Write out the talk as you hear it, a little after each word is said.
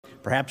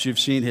Perhaps you've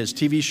seen his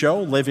TV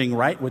show, Living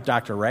Right with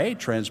Dr. Ray,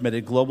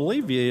 transmitted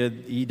globally via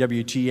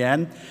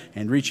EWTN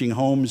and reaching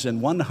homes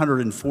in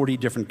 140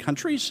 different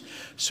countries.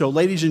 So,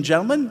 ladies and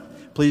gentlemen,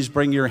 please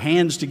bring your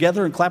hands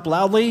together and clap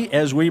loudly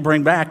as we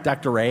bring back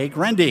Dr. Ray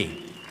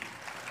Grendy.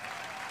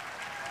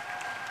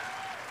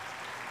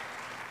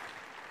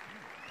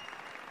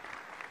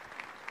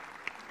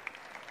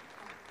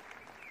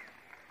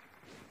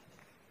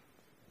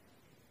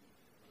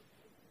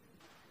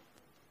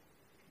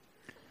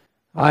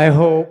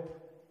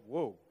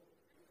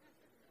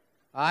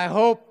 I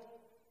hope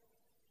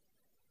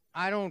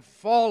I don't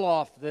fall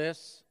off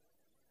this,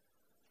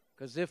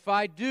 because if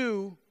I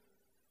do,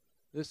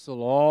 this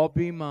will all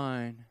be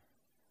mine.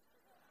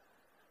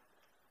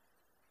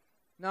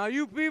 Now,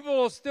 you people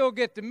will still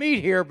get to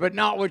meet here, but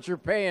not what you're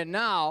paying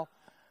now.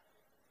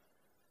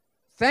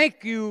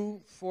 Thank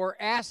you for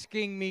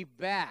asking me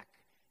back.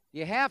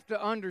 You have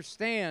to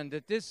understand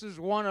that this is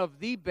one of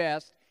the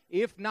best,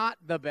 if not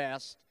the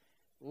best,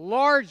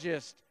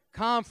 largest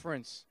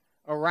conference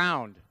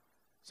around.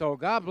 So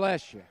God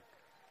bless you.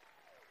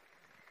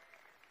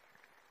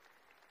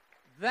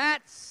 That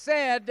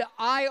said,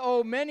 I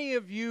owe many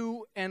of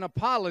you an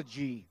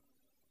apology.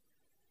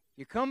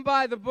 You come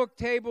by the book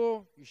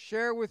table, you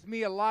share with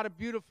me a lot of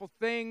beautiful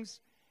things.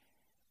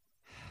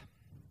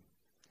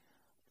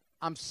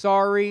 I'm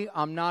sorry,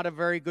 I'm not a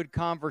very good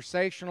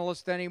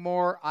conversationalist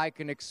anymore. I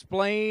can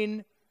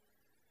explain.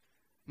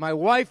 My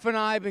wife and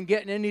I have been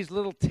getting in these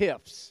little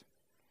tiffs.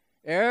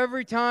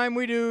 Every time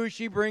we do,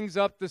 she brings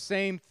up the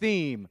same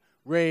theme.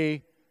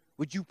 Ray,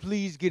 would you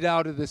please get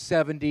out of the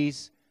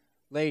 70s?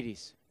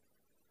 Ladies,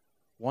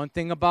 one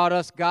thing about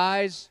us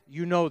guys,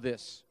 you know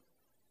this.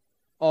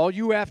 All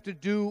you have to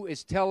do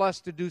is tell us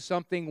to do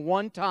something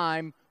one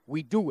time,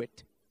 we do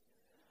it.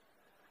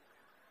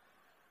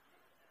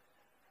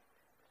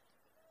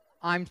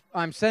 I'm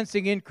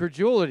sensing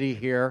incredulity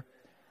here.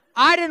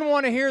 I didn't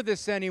want to hear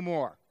this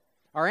anymore.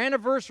 Our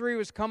anniversary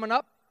was coming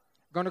up.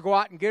 Going to go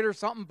out and get her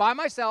something by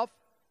myself.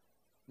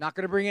 Not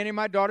going to bring any of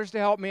my daughters to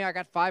help me. I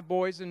got 5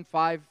 boys and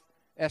 5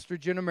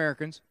 estrogen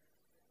Americans.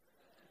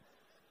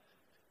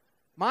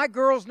 My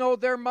girls know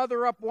their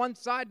mother up one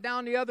side,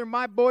 down the other.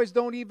 My boys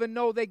don't even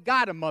know they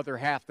got a mother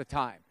half the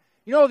time.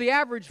 You know, the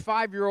average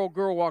 5-year-old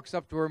girl walks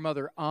up to her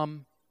mother,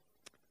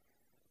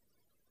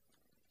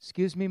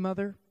 excuse me,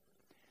 mother?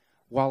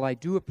 While I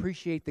do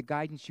appreciate the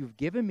guidance you've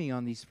given me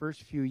on these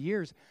first few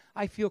years,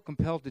 I feel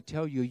compelled to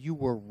tell you you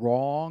were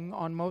wrong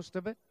on most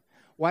of it.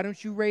 Why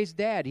don't you raise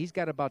Dad? He's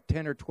got about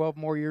 10 or 12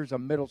 more years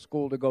of middle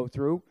school to go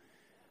through.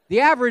 The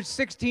average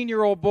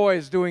 16-year-old boy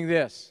is doing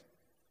this.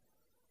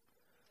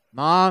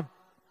 Mom,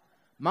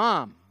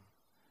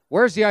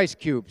 where's the ice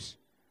cubes?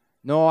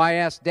 No, I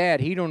asked Dad.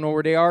 He don't know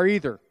where they are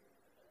either.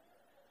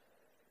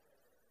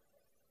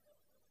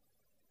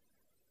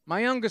 My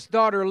youngest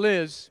daughter,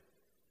 Liz,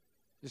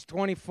 is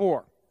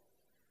 24.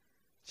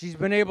 She's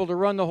been able to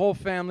run the whole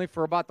family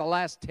for about the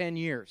last 10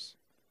 years.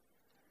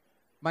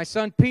 My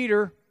son,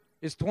 Peter,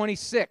 is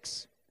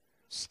 26,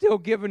 still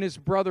giving his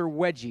brother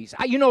wedgies.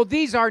 You know,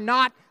 these are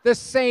not the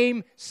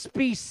same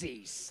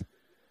species.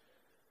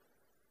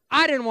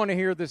 I didn't want to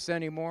hear this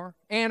anymore.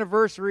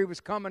 Anniversary was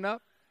coming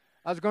up.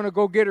 I was going to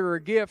go get her a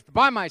gift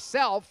by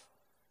myself.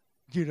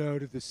 Get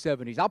out of the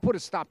 70s. I'll put a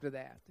stop to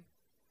that.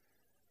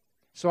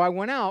 So I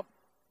went out.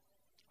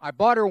 I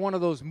bought her one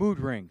of those mood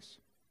rings.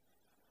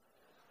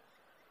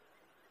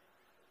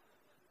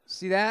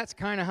 See, that's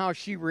kind of how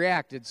she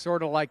reacted,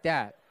 sort of like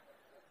that.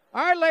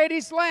 All right,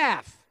 ladies,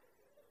 laugh.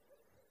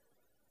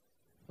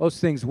 Those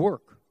things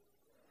work.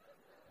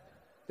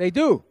 They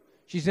do.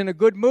 She's in a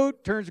good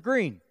mood, turns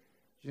green.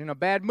 She's in a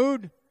bad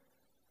mood,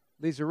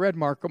 leaves a red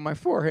mark on my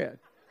forehead.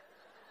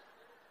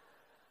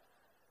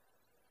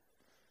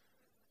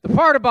 The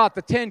part about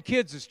the 10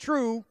 kids is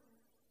true.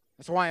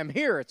 That's why I'm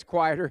here. It's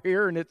quieter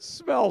here, and it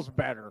smells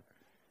better.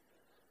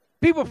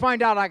 People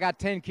find out I got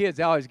 10 kids,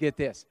 I always get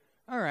this.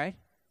 All right.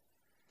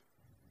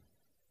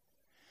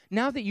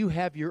 Now that you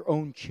have your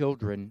own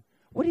children,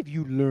 what have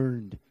you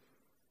learned?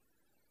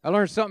 I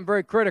learned something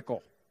very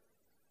critical.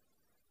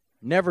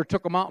 Never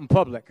took them out in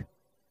public.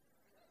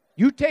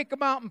 You take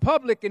them out in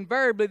public,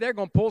 invariably they're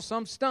going to pull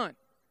some stunt.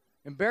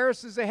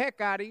 Embarrasses the heck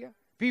out of you.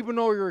 If even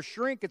though you're a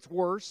shrink, it's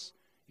worse.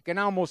 You can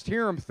almost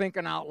hear them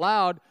thinking out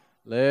loud,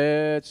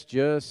 let's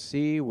just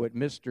see what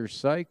Mr.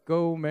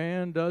 Psycho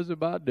Man does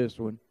about this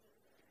one.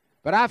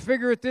 But I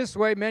figure it this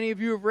way. Many of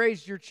you have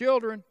raised your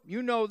children.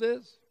 You know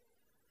this.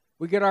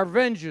 We get our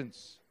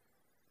vengeance.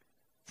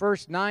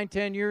 First 9,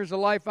 10 years of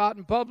life out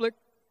in public,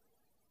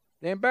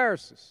 they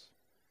embarrass us.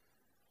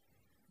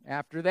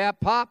 After that,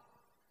 Pop,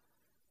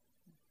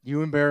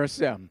 you embarrass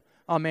them.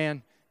 Oh,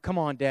 man, come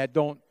on, Dad,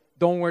 don't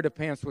wear the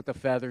pants with the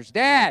feathers.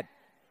 Dad,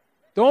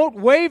 don't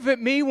wave at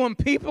me when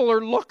people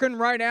are looking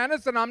right at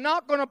us, and I'm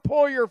not going to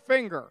pull your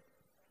finger.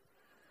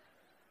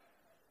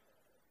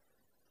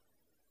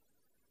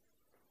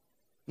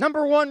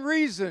 Number one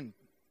reason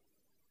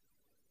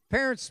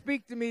parents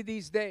speak to me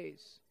these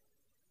days,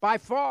 by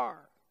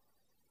far,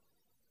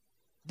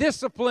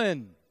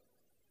 discipline.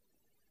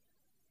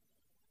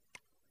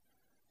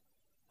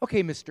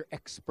 Okay, Mr.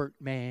 Expert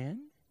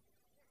Man.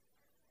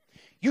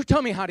 You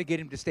tell me how to get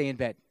him to stay in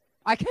bed.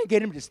 I can't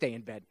get him to stay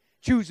in bed.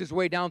 Chews his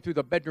way down through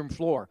the bedroom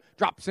floor,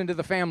 drops into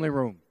the family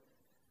room.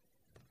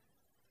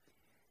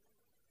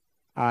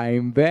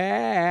 I'm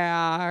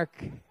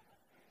back.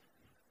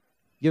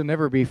 You'll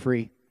never be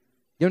free.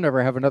 You'll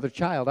never have another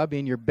child. I'll be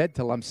in your bed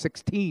till I'm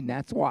 16,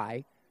 that's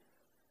why.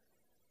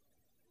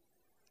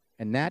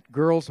 And that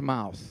girl's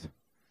mouth,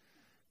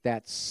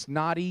 that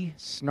snotty,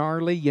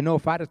 snarly,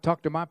 if I'd have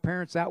talked to my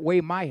parents that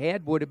way, my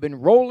head would have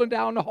been rolling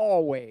down the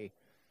hallway.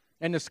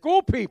 And the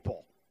school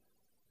people,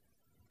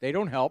 they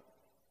don't help.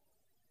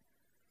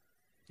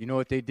 You know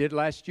what they did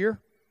last year?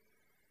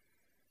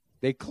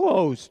 They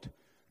closed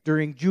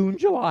during June,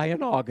 July,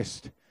 and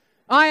August.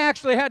 I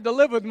actually had to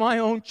live with my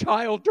own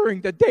child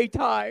during the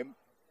daytime.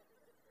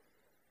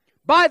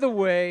 By the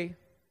way,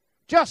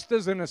 just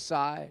as an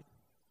aside,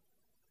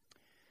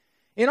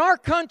 in our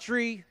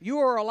country, you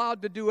are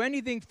allowed to do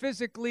anything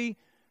physically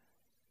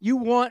you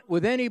want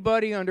with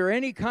anybody under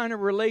any kind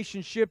of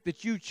relationship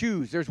that you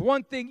choose. There's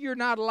one thing you're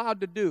not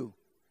allowed to do.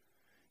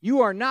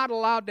 You are not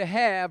allowed to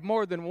have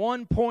more than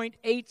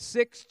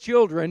 1.86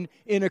 children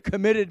in a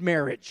committed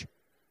marriage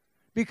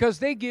because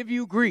they give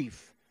you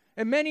grief.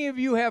 And many of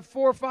you have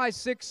 4, 5,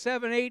 6,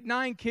 7, 8,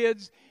 9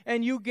 kids,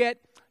 and you get,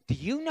 do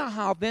you know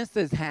how this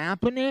is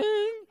happening?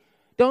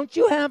 Don't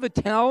you have a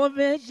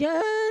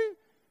television?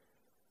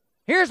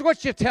 Here's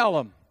what you tell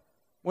them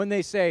when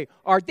they say,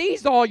 are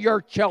these all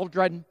your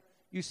children?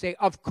 You say,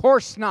 of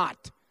course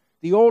not.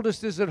 The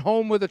oldest is at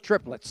home with the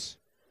triplets.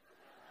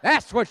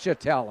 That's what you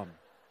tell them.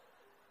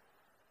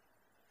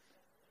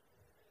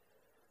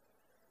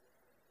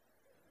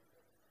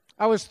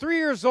 I was 3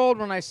 years old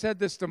when I said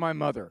this to my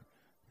mother.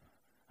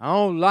 I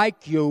don't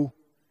like you.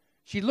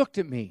 She looked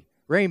at me.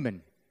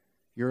 Raymond,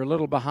 you're a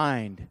little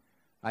behind.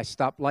 I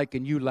stopped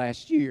liking you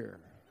last year.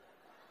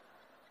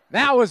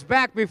 That was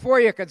back before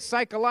you could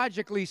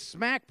psychologically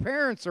smack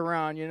parents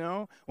around,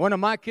 One of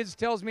my kids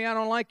tells me I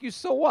don't like you,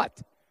 so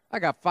what? I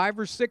got 5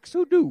 or 6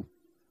 who do.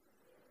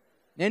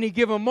 Any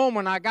given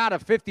moment, I got a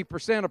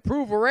 50%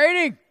 approval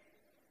rating.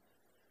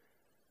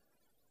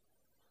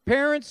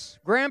 Parents,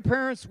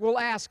 grandparents will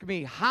ask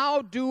me,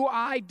 how do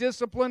I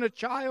discipline a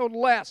child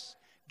less?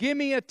 Give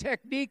me a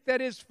technique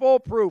that is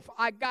foolproof.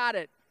 I got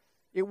it.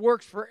 It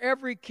works for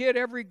every kid,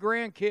 every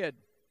grandkid.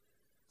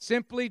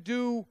 Simply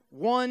do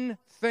one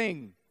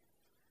thing.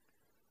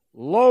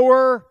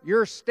 Lower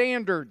your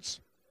standards.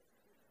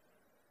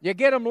 You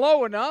get them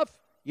low enough,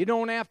 you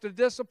don't have to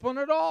discipline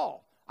at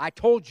all. I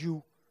told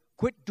you,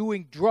 quit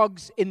doing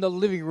drugs in the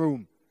living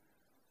room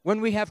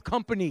when we have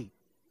company.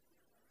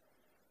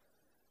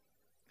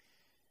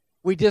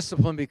 We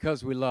discipline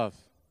because we love.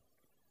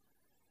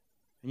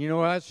 And you know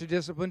what else you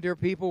discipline, dear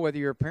people, whether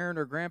you're a parent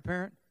or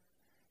grandparent?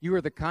 You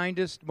are the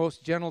kindest,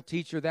 most gentle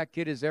teacher that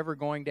kid is ever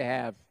going to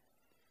have.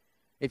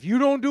 If you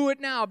don't do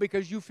it now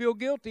because you feel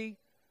guilty,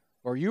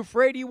 or you're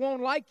afraid he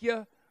won't like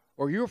you,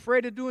 or you're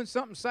afraid of doing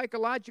something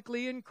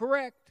psychologically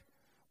incorrect,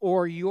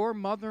 or your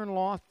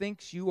mother-in-law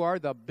thinks you are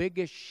the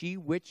biggest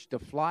she-witch to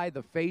fly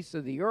the face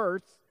of the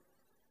earth,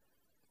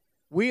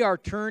 we are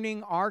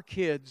turning our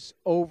kids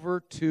over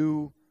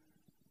to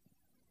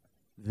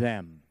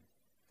them.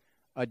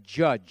 A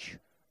judge,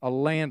 a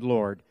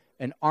landlord,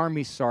 an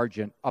army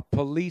sergeant, a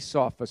police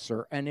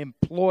officer, an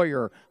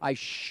employer. I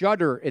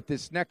shudder at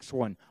this next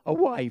one, a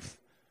wife.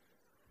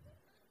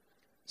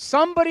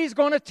 Somebody's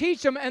going to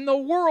teach them, and the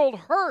world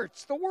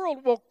hurts. The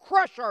world will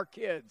crush our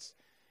kids.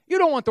 You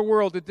don't want the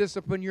world to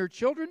discipline your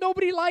children.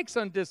 Nobody likes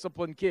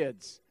undisciplined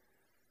kids.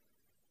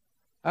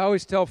 I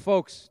always tell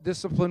folks,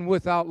 discipline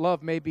without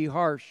love may be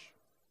harsh.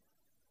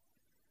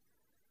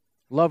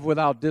 Love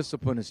without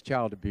discipline is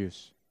child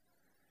abuse.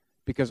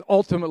 Because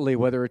ultimately,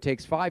 whether it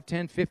takes 5,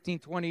 10, 15,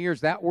 20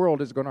 years, that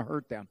world is going to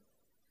hurt them.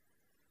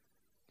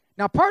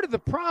 Now, part of the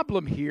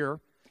problem here,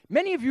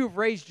 many of you have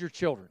raised your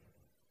children.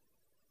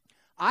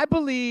 I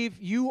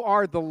believe you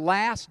are the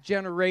last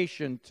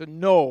generation to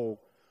know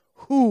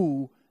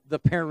who the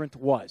parent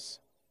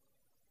was.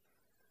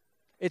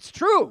 It's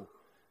true.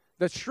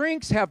 The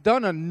shrinks have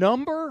done a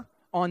number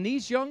on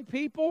these young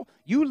people.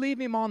 You leave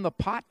him on the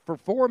pot for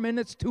 4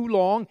 minutes too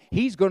long,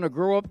 he's going to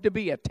grow up to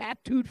be a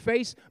tattooed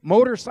face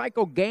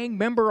motorcycle gang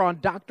member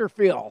on Dr.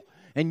 Phil.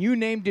 And you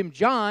named him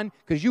John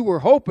because you were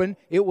hoping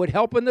it would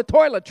help in the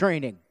toilet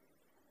training.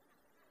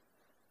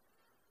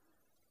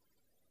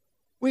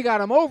 We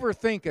got him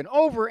overthinking,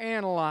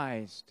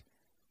 overanalyzed.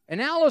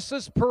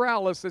 Analysis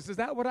paralysis. Is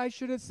that what I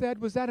should have said?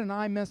 Was that an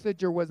I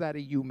message or was that a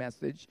you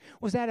message?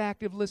 Was that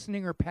active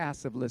listening or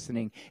passive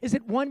listening? Is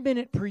it 1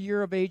 minute per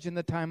year of age in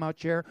the timeout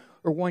chair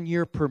or 1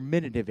 year per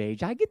minute of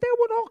age? I get that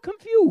one all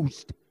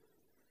confused.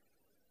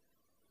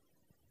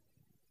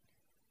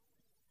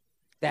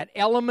 That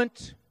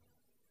element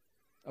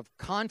of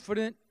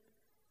confident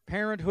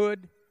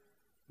parenthood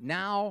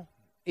now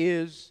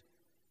is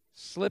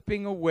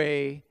slipping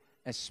away,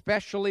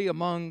 especially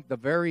among the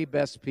very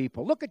best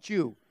people. Look at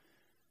you.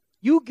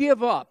 You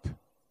give up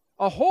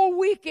a whole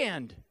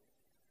weekend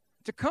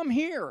to come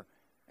here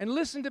and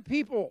listen to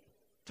people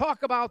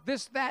talk about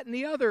this, that, and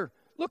the other.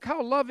 Look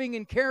how loving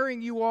and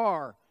caring you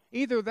are.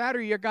 Either that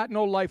or you got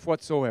no life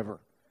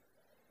whatsoever.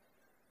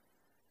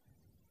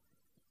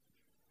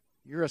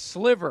 You're a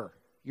sliver.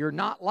 You're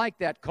not like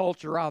that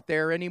culture out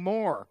there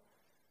anymore.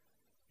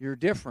 You're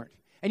different.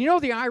 And you know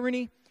the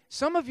irony?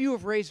 Some of you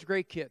have raised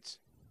great kids,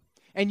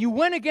 and you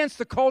went against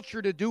the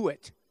culture to do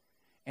it.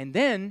 And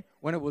then,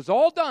 when it was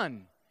all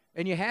done,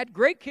 and you had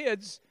great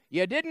kids,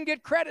 you didn't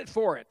get credit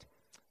for it.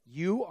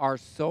 You are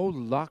so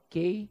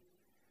lucky.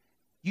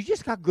 You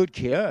just got good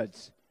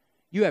kids.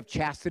 You have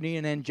Chastity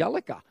and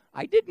Angelica.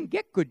 I didn't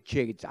get good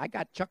kids. I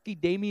got Chucky,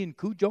 Damien,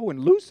 Cujo, and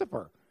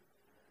Lucifer.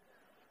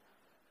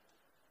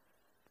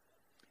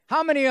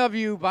 How many of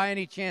you, by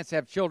any chance,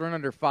 have children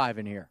under 5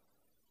 in here?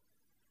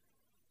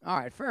 All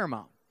right, fair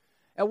amount.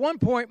 At one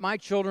point, my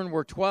children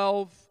were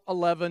 12,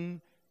 11,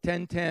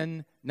 10,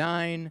 10,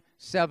 9,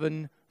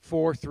 7,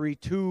 4, 3,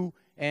 2,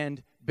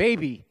 and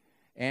baby.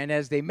 And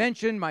as they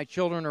mentioned, my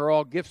children are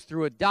all gifts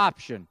through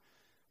adoption.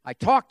 I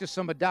talked to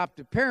some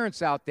adoptive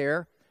parents out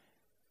there.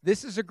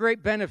 This is a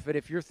great benefit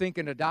if you're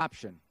thinking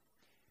adoption.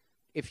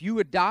 If you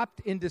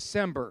adopt in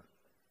December,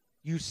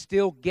 you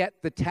still get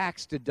the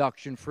tax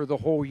deduction for the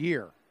whole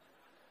year.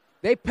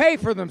 They pay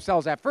for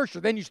themselves at first, or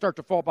then you start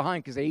to fall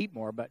behind because they eat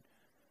more. But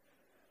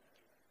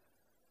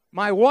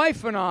my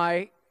wife and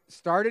I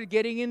started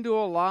getting into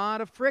a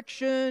lot of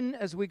friction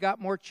as we got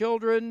more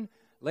children.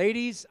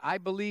 Ladies, I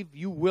believe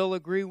you will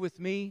agree with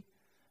me.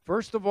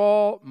 First of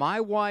all,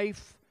 my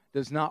wife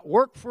does not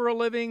work for a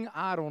living.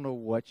 I don't know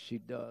what she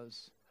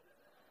does.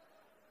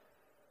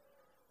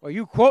 Well,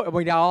 you quote,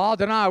 I'll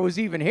deny I was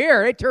even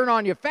here. They turn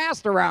on you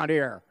fast around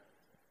here.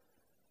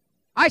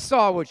 I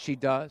saw what she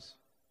does.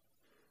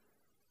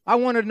 I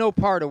wanted no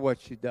part of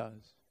what she does.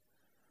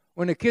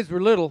 When the kids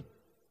were little,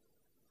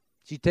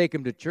 she'd take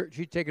them to church.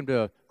 She'd take them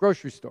to a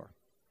grocery store.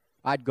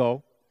 I'd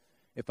go.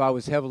 If I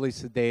was heavily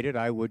sedated,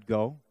 I would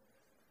go.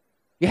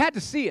 You had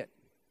to see it.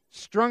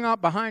 Strung out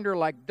behind her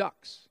like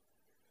ducks.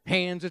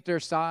 Hands at their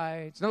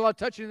sides. Not allowed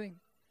to touch anything.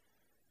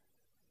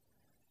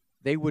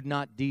 They would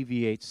not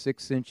deviate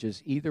 6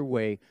 inches either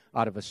way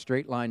out of a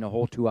straight line the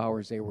whole 2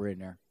 hours they were in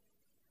there.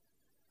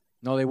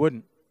 No, they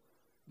wouldn't.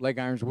 Leg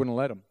irons wouldn't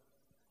let them.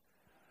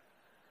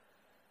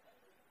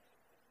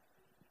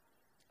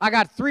 I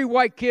got 3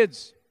 white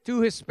kids, 2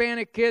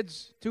 Hispanic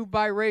kids, 2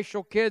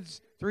 biracial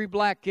kids, 3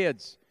 black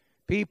kids.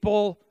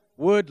 People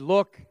would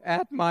look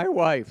at my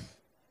wife.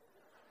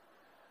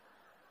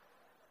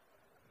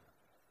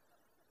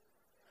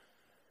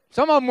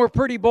 Some of them were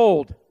pretty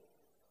bold.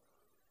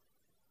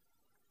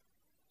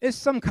 Is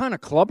some kind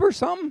of club or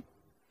something?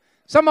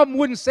 Some of them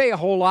wouldn't say a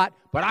whole lot,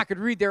 but I could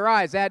read their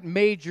eyes. That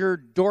major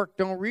dork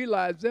don't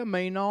realize them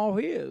ain't all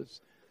his.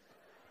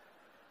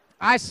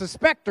 I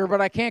suspect her,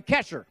 but I can't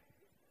catch her.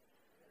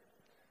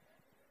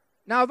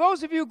 Now,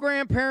 those of you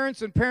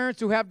grandparents and parents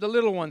who have the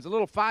little ones, the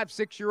little 5,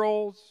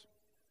 6-year-olds,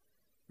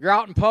 you're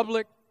out in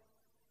public,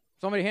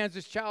 somebody hands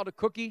this child a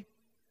cookie.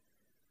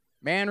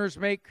 Manners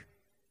make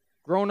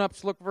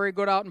grown-ups look very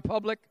good out in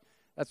public.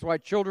 That's why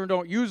children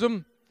don't use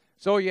them.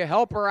 So you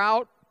help her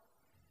out.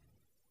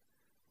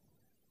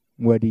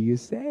 What do you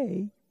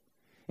say?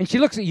 And she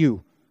looks at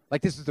you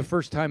like this is the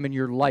first time in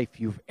your life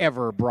you've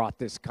ever brought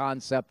this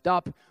concept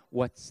up.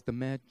 What's the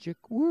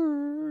magic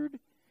word?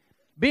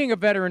 Being a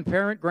veteran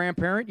parent,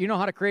 grandparent, you know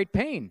how to create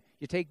pain.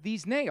 You take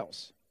these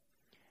nails.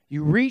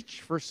 You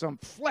reach for some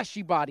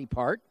fleshy body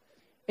part,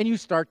 and you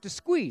start to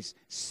squeeze.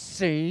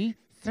 Say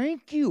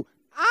thank you.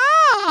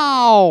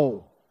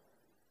 Ow!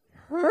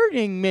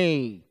 Hurting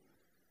me.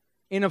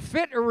 In a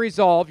fit of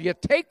resolve, you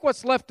take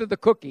what's left of the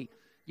cookie,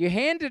 you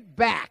hand it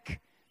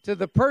back to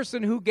the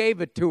person who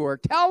gave it to her,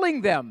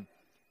 telling them,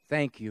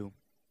 thank you.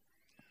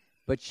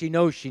 But she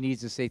knows she needs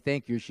to say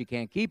thank you or she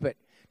can't keep it.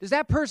 Does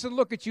that person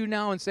look at you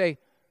now and say,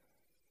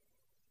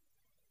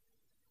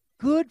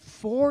 good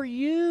for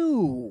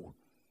you?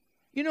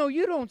 You know,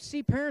 you don't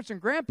see parents and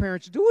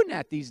grandparents doing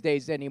that these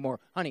days anymore.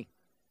 Honey,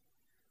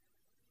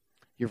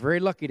 you're very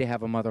lucky to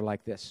have a mother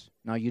like this.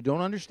 Now, you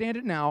don't understand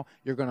it now.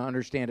 You're going to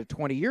understand it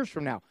 20 years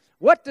from now.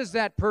 What does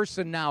that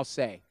person now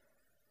say?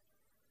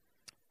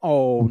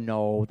 Oh,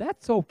 no,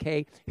 that's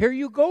okay. Here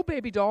you go,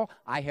 baby doll.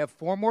 I have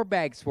 4 more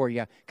bags for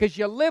you because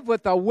you live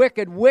with the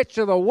wicked witch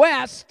of the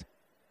West.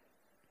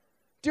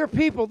 Dear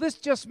people, this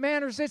just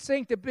manners. This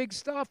ain't the big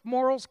stuff.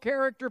 Morals,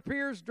 character,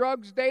 peers,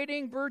 drugs,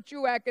 dating,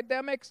 virtue,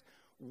 academics.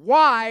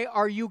 Why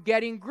are you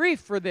getting grief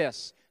for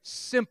this?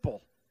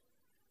 Simple.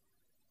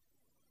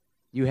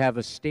 You have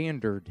a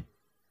standard,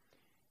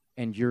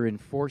 and you're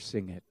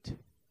enforcing it.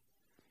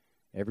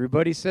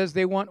 Everybody says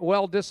they want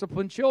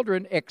well-disciplined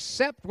children,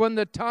 except when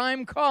the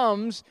time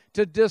comes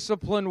to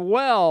discipline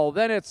well.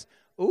 Then it's,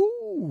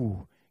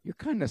 ooh, you're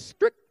kind of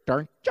strict,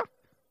 aren't you?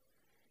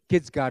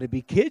 Kids got to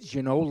be kids,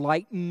 you know.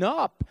 Lighten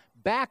up.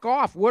 Back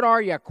off. What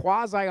are you,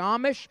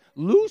 quasi-Amish?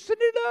 Loosen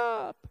it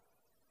up.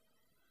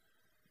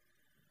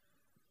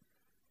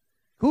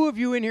 Who of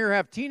you in here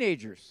have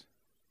teenagers?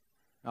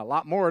 A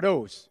lot more of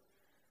those.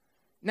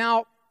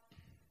 Now,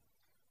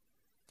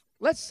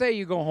 let's say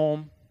you go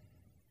home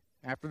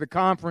after the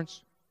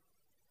conference.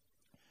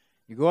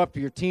 You go up to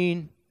your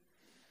teen,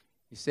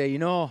 You say, you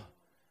know,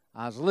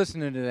 I was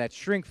listening to that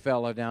shrink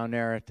fella down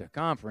there at the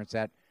conference,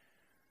 that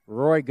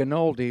Roy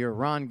Ganoldi or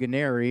Ron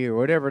Ganeri or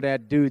whatever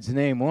that dude's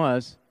name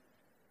was,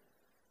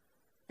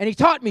 and he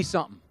taught me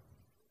something.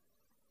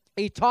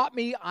 He taught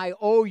me I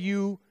owe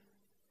you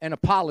an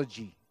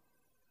apology.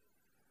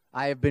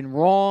 I have been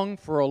wrong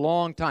for a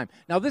long time.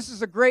 Now, this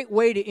is a great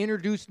way to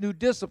introduce new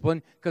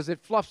discipline because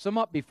it fluffs them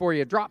up before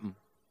you drop them.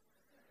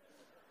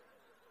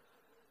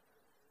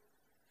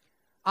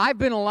 I've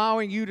been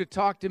allowing you to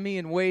talk to me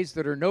in ways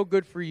that are no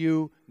good for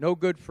you, no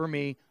good for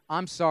me.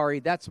 I'm sorry.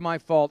 That's my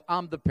fault.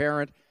 I'm the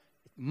parent.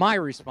 My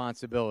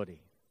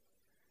responsibility.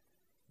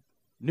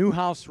 New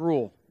house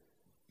rule.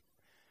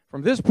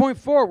 From this point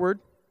forward,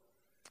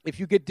 if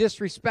you get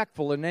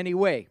disrespectful in any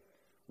way,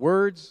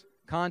 words,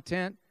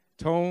 content,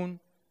 tone,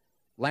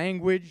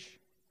 language,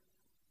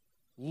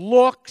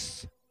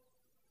 looks,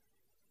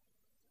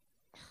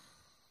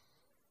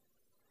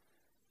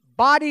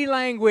 body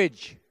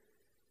language,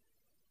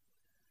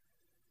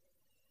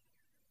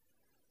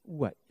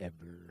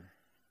 whatever.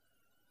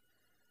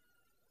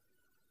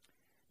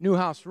 New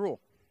house rule.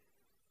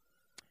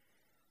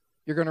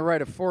 You're going to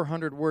write a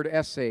 400-word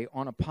essay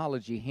on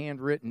apology,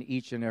 handwritten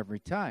each and every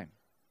time.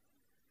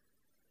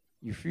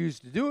 You refuse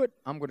to do it,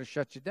 I'm going to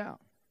shut you down.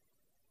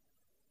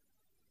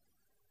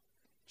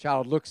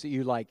 Child looks at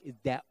you like, is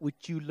that what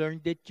you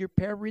learned at your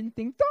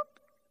parenting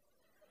talk?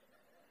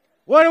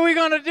 What are we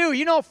going to do?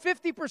 You know,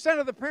 50%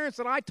 of the parents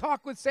that I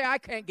talk with say, I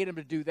can't get them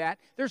to do that.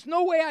 There's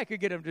no way I could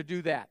get them to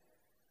do that.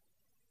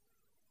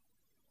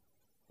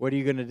 What are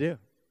you going to do?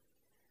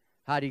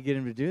 How do you get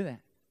them to do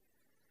that?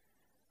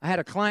 I had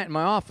a client in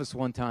my office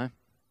one time,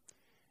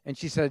 and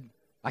she said,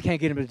 I can't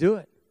get him to do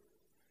it.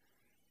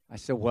 I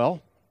said,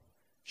 well,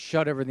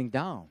 shut everything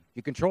down.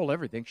 You control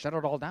everything. Shut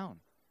it all down.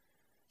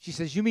 She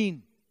says, you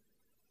mean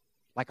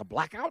like a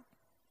blackout?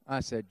 I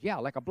said, yeah,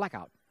 like a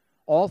blackout.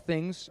 All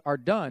things are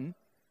done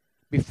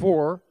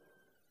before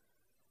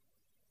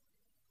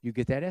you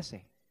get that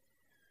essay.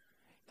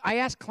 I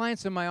ask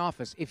clients in my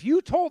office, if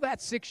you told that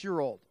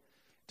 6-year-old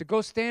to go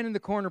stand in the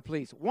corner,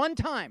 please, one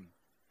time,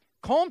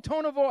 calm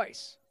tone of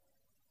voice,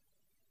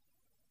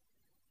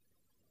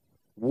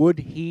 would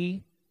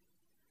he?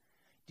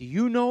 Do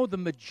you know the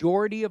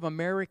majority of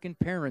American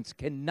parents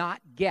cannot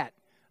get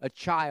a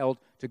child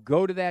to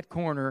go to that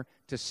corner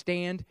to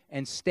stand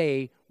and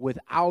stay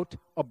without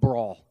a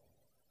brawl,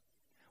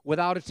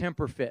 without a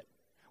temper fit,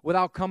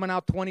 without coming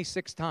out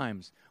 26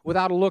 times,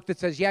 without a look that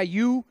says, yeah,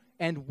 you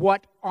and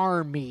what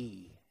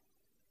army?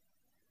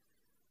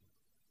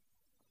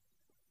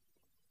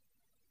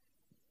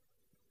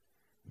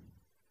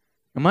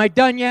 Am I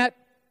done yet?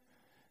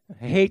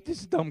 I hate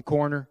this dumb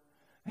corner.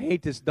 I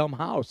hate this dumb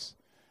house.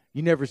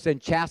 You never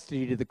send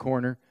Chastity to the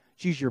corner.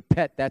 She's your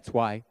pet, that's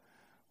why.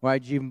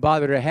 Why'd you even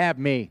bother to have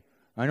me?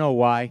 I know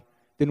why.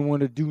 Didn't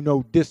want to do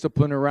no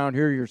discipline around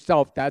here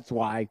yourself, that's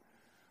why.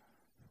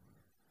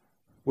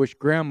 Wish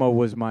Grandma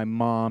was my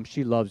mom.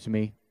 She loves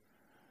me.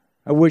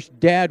 I wish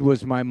Dad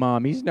was my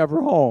mom. He's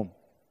never home.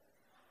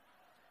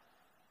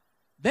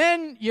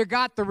 Then you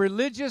got the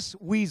religious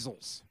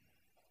weasels.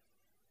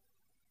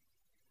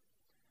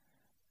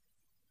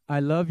 I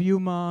love you,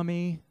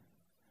 Mommy.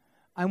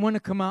 I want to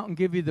come out and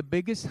give you the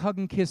biggest hug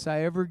and kiss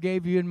I ever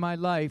gave you in my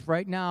life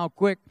right now,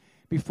 quick,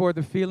 before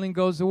the feeling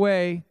goes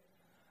away.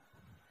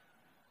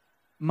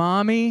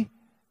 Mommy,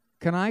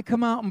 can I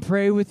come out and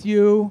pray with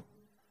you?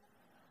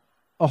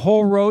 A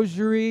whole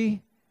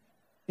rosary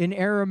in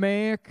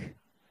Aramaic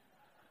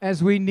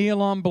as we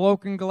kneel on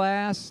broken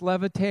glass,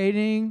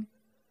 levitating.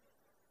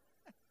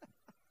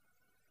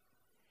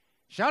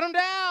 Shut them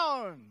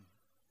down.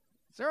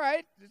 It's all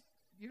right.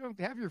 You don't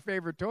have your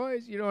favorite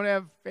toys. You don't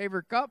have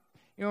favorite cup.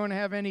 You don't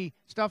have any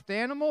stuffed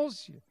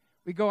animals.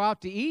 We go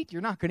out to eat.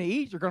 You're not going to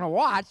eat. You're going to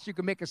watch. You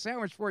can make a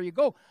sandwich before you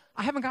go.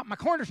 I haven't got my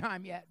corner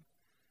time yet.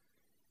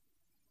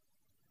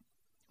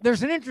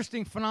 There's an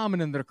interesting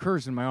phenomenon that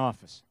occurs in my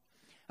office.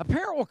 A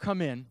parent will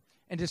come in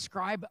and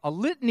describe a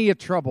litany of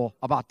trouble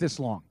about this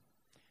long.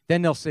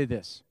 Then they'll say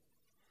this.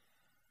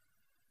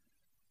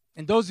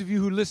 And those of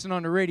you who listen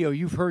on the radio,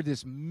 you've heard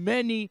this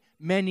many,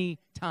 many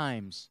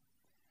times.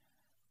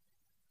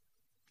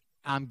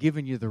 I'm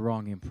giving you the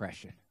wrong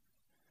impression.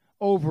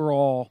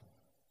 Overall,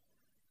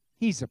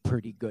 he's a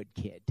pretty good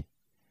kid.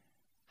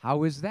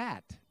 How is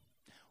that?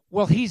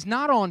 Well, he's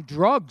not on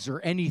drugs or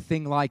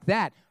anything like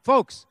that.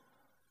 Folks,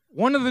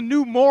 one of the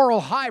new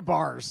moral high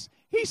bars,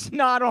 he's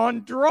not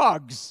on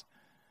drugs.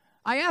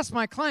 I ask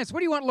my clients, what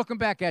do you want looking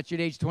back at you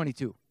at age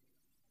 22?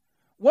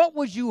 What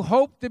would you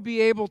hope to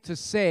be able to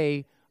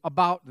say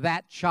about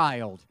that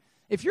child?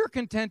 If you're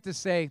content to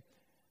say,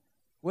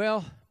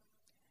 well,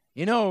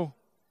 you know,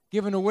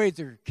 given the way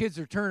their kids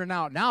are turning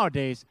out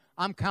nowadays,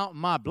 I'm counting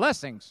my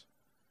blessings.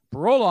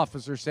 Parole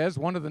officer says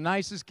one of the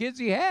nicest kids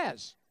he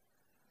has.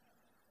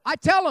 I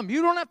tell him,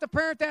 you don't have to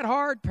parent that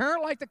hard.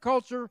 Parent like the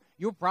culture.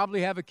 You'll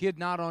probably have a kid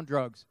not on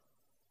drugs.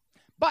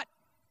 But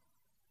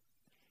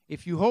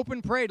if you hope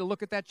and pray to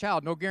look at that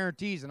child, no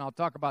guarantees, and I'll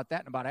talk about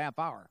that in about a half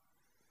hour.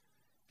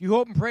 If you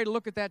hope and pray to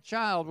look at that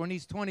child when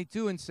he's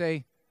 22 and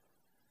say,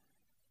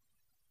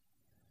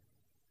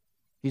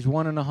 He's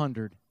 1 in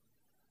 100.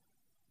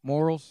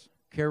 Morals,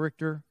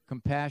 character,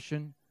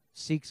 compassion,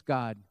 seeks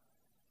God.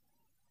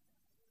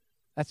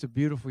 That's a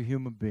beautiful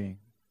human being.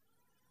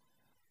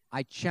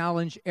 I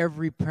challenge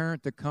every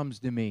parent that comes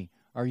to me.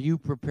 Are you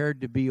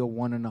prepared to be a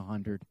 1 in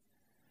 100?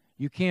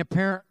 You can't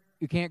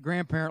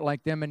grandparent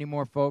like them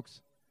anymore,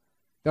 folks.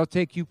 They'll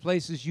take you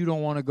places you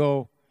don't want to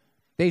go.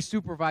 They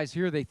supervise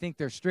here. They think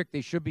they're strict.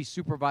 They should be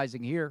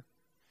supervising here.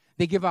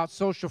 They give out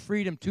social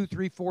freedom 2,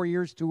 3, 4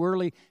 years too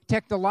early.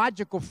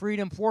 Technological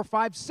freedom 4,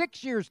 5,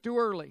 6 years too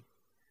early.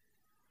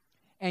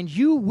 And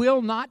you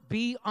will not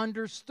be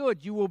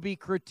understood. You will be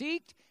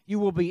critiqued. You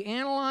will be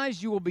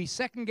analyzed. You will be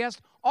second-guessed,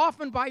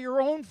 often by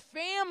your own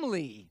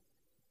family.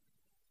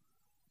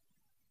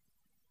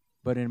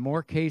 But in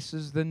more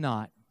cases than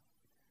not,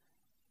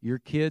 your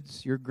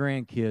kids, your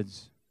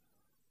grandkids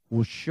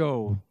will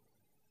show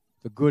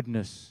the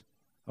goodness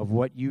of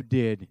what you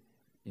did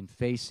in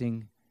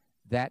facing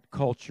that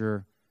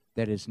culture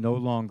that is no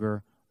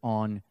longer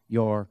on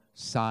your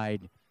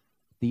side.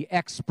 The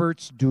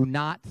experts do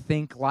not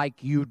think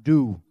like you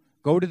do.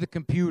 Go to the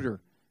computer,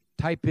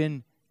 type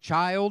in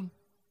child,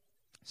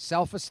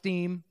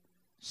 self-esteem,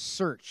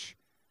 search.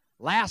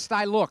 Last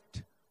I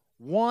looked,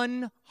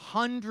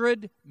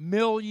 100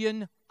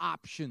 million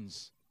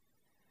options.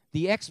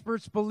 The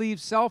experts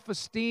believe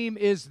self-esteem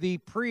is the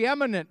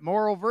preeminent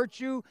moral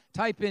virtue.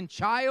 Type in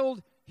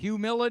child,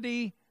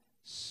 humility,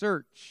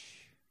 search.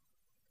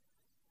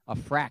 A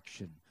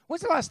fraction.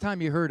 When's the last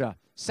time you heard a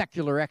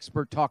secular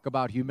expert talk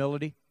about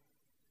humility?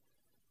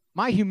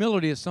 My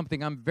humility is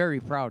something I'm very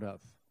proud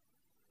of.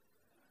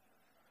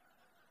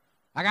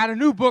 I got a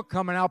new book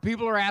coming out.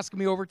 People are asking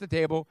me over at the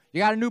table, you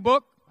got a new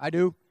book? I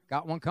do.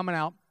 Got one coming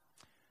out.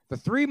 The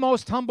 3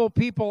 most humble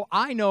people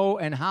I know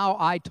and how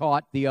I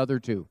taught the other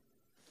 2.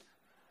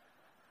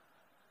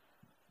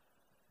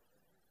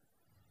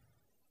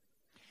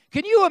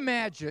 Can you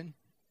imagine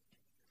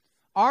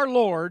our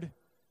Lord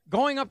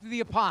going up to the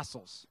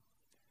apostles?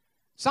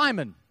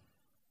 Simon.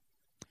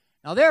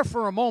 Now there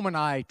for a moment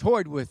I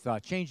toyed with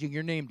changing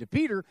your name to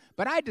Peter,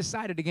 but I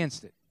decided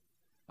against it.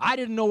 I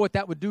didn't know what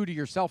that would do to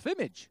your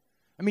self-image.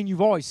 I mean,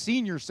 you've always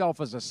seen yourself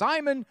as a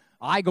Simon.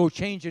 I go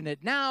changing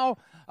it now,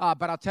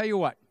 but I'll tell you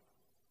what.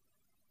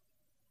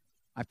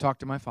 I've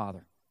talked to my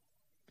father.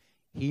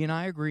 He and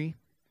I agree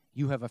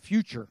you have a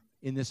future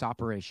in this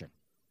operation.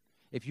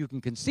 If you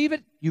can conceive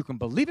it, you can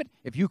believe it.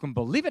 If you can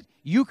believe it,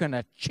 you can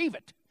achieve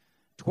it.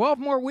 12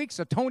 more weeks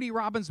of Tony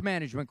Robbins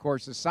management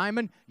courses,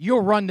 Simon.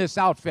 You'll run this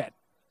outfit.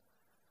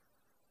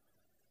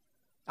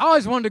 I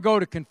always wanted to go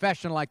to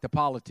confession like the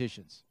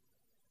politicians.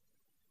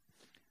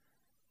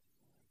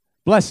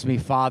 Bless me,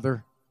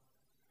 Father.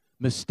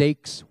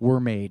 Mistakes were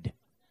made.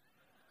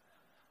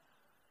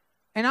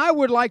 And I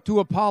would like to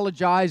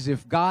apologize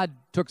if God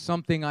took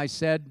something I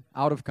said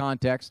out of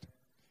context,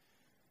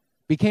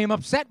 became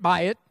upset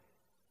by it,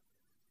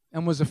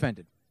 and was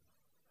offended.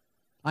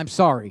 I'm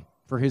sorry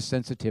for his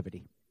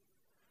sensitivity.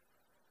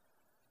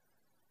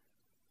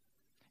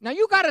 Now,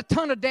 you got a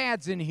ton of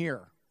dads in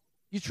here.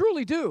 You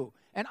truly do.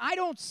 And I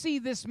don't see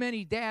this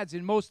many dads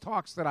in most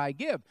talks that I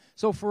give.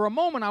 So for a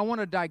moment, I want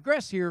to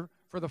digress here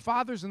for the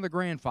fathers and the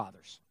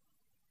grandfathers.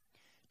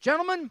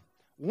 Gentlemen,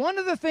 one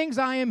of the things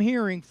I am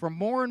hearing from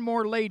more and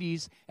more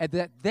ladies is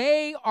that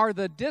they are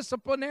the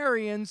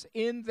disciplinarians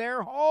in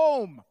their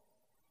home.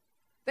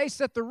 They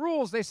set the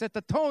rules, they set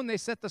the tone, they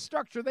set the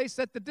structure, they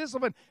set the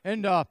discipline.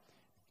 And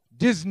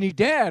Disney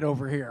Dad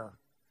over here,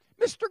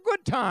 Mr.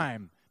 Good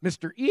Time,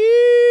 Mr.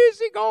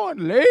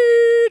 Easygoing,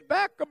 laid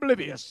back,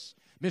 oblivious,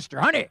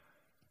 Mr. Honey,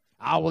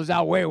 I was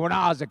that way when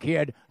I was a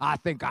kid. I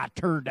think I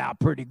turned out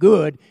pretty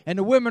good. And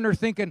the women are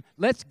thinking,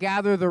 let's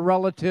gather the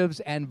relatives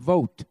and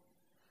vote.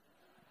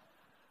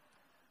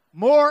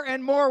 More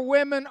and more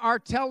women are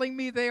telling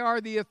me they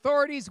are the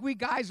authorities. We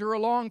guys are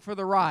along for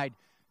the ride.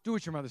 Do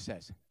what your mother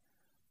says.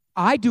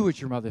 I do what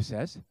your mother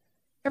says.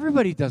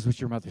 Everybody does what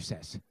your mother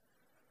says.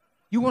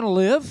 You want to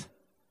live?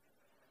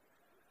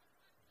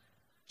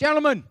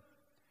 Gentlemen,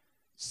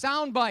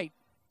 soundbite.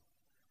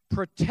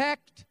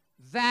 Protect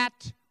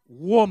that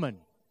woman.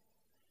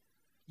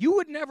 You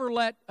would never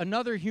let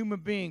another human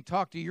being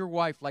talk to your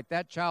wife like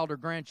that child or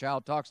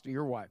grandchild talks to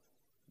your wife.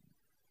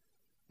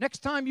 Next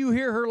time you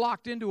hear her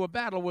locked into a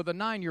battle with a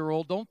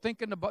 9-year-old, don't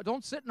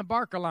sit in a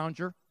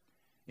Barcalounger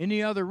in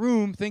the other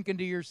room thinking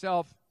to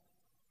yourself,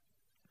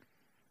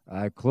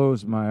 I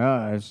close my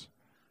eyes.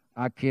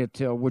 I can't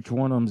tell which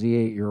one of them's the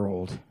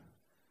 8-year-old.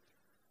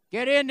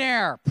 Get in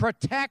there.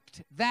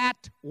 Protect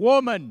that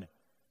woman.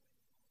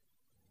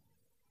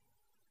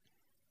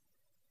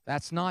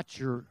 That's not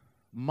your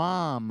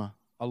mom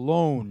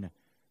alone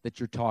that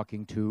you're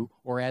talking to,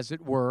 or as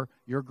it were,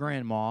 your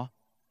grandma.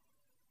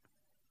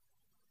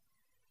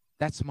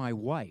 That's my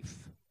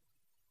wife.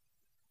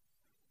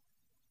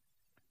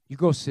 You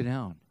go sit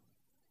down.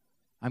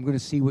 I'm going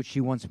to see what she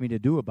wants me to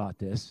do about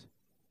this.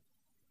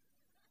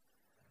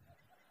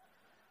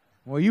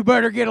 Well, you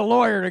better get a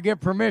lawyer to get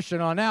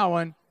permission on that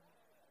one.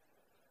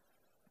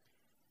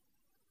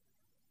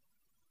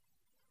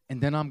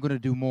 And then I'm going to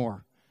do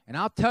more. And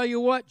I'll tell you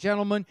what,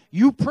 gentlemen,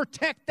 you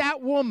protect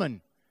that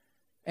woman.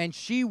 and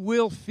she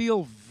will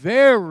feel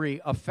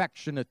very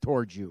affectionate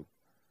towards you.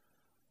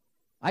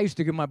 I used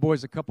to give my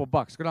boys a couple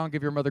bucks. Go down and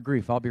give your mother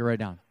grief. I'll be right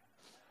down.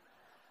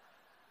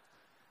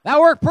 That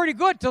worked pretty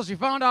good till she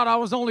found out I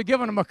was only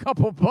giving them a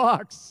couple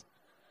bucks.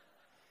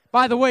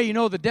 By the way, you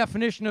know the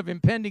definition of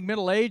impending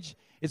middle age?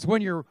 It's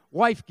when your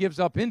wife gives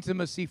up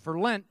intimacy for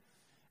Lent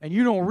and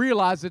you don't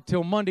realize it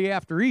till Monday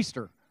after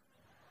Easter.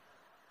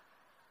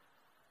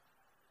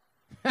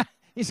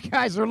 These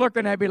guys are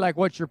looking at me like,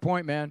 what's your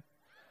point, man?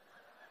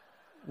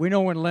 We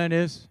know when Lent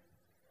is.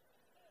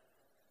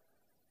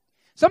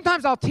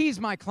 Sometimes I'll tease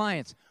my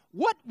clients.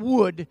 What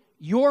would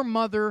your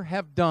mother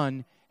have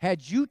done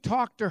had you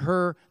talked to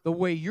her the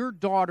way your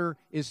daughter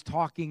is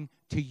talking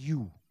to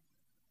you?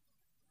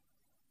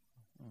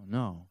 Oh,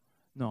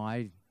 no,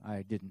 I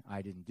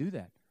didn't do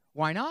that.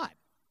 Why not?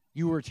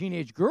 You were a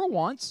teenage girl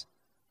once.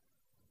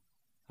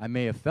 I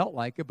may have felt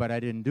like it, but I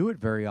didn't do it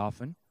very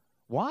often.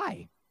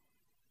 Why?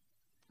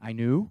 I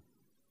knew.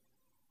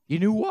 You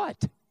knew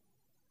what?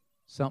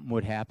 Something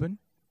would happen.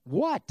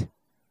 What?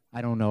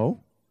 I don't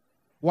know.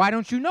 Why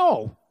don't you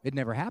know? It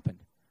never happened.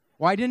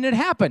 Why didn't it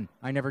happen?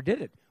 I never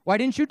did it. Why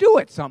didn't you do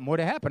it? Something would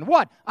have happened.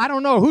 What? I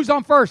don't know. Who's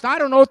on first? I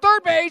don't know.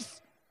 Third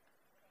base.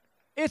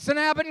 It's an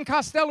Abbott and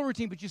Costello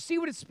routine, but you see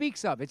what it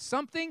speaks of. It's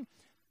something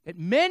that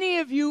many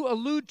of you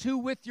allude to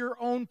with your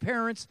own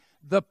parents,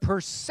 the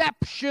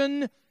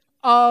perception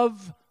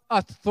of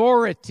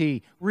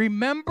authority.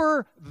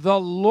 Remember the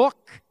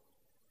look?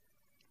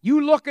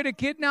 You look at a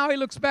kid now, he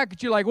looks back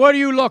at you like, what are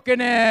you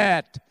looking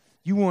at?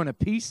 You want a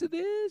piece of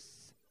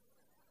this?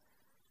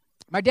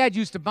 My dad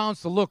used to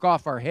bounce the look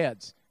off our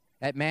heads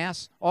at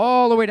Mass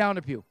all the way down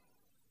to pew.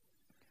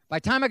 By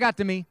the time I got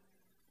to me,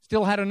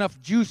 still had enough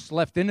juice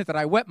left in it that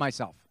I wet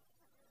myself.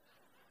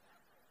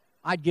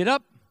 I'd get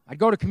up, I'd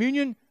go to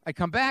communion, I'd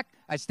come back,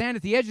 I'd stand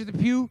at the edge of the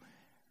pew,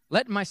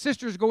 letting my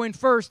sisters go in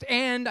first,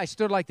 and I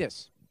stood like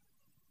this.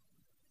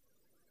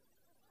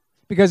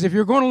 Because if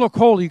you're going to look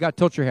holy, you got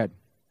to tilt your head.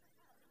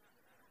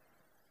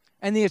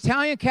 And the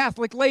Italian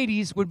Catholic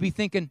ladies would be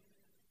thinking,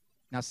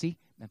 now see,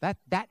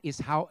 that is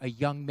how a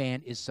young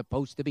man is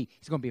supposed to be.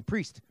 He's going to be a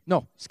priest.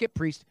 No, skip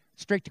priest,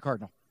 straight to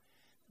cardinal.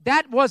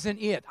 That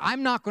wasn't it.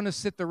 I'm not going to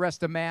sit the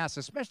rest of Mass,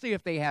 especially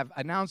if they have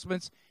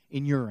announcements,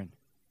 in urine.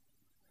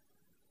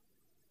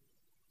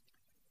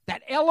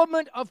 That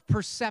element of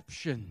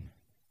perception.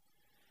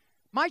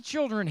 My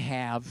children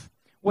have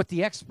what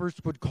the experts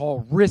would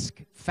call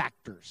risk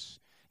factors.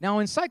 Now,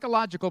 in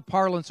psychological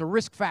parlance, a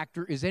risk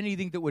factor is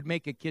anything that would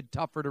make a kid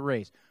tougher to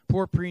raise.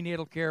 Poor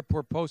prenatal care,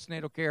 poor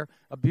postnatal care,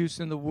 abuse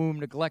in the womb,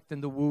 neglect in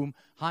the womb,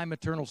 high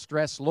maternal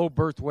stress, low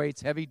birth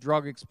weights, heavy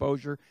drug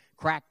exposure,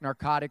 crack,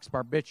 narcotics,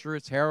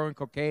 barbiturates, heroin,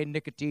 cocaine,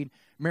 nicotine,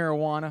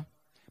 marijuana.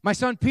 My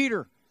son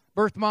Peter,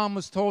 birth mom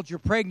was told, you're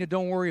pregnant,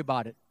 don't worry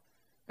about it.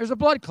 There's a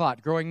blood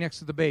clot growing next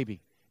to the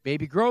baby.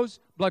 Baby grows,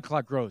 blood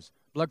clot grows.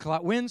 Blood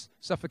clot wins,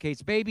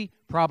 suffocates baby,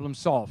 problem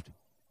solved.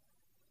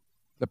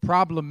 The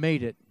problem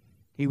made it.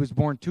 He was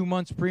born 2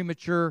 months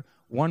premature,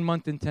 1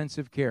 month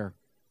intensive care.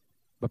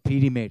 But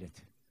Petey made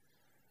it.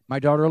 My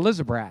daughter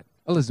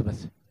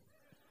Elizabeth.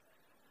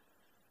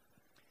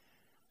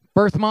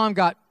 Birth mom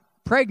got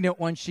pregnant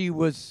when she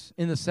was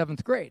in the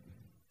 7th grade.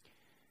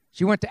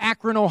 She went to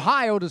Akron,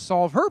 Ohio to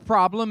solve her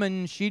problem,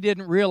 and she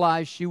didn't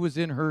realize she was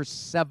in her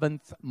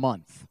 7th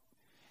month.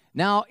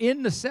 Now,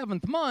 in the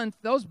 7th month,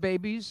 those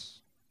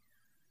babies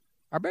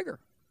are bigger.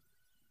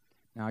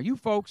 Now, you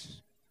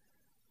folks,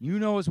 you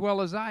know as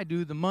well as I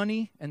do, the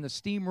money and the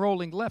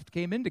steamrolling left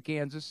came into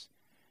Kansas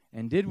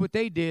and did what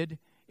they did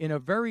in a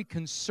very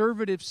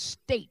conservative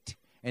state.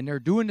 And they're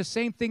doing the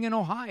same thing in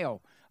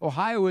Ohio.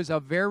 Ohio is a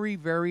very,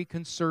 very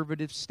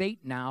conservative state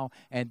now,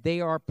 and they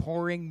are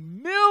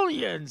pouring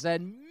millions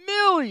and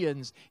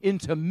millions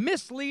into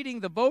misleading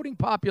the voting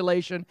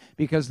population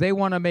because they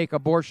want to make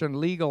abortion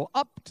legal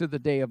up to the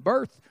day of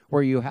birth,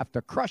 where you have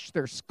to crush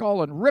their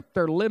skull and rip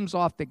their limbs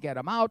off to get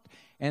them out,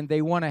 and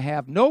they want to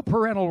have no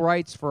parental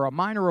rights for a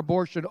minor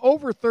abortion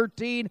over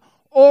 13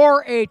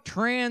 or a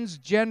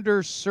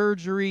transgender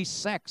surgery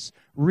sex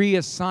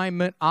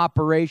reassignment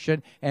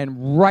operation,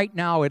 and right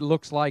now it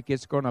looks like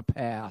it's going to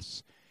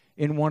pass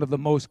in one of the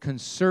most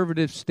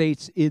conservative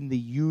states in the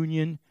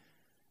Union.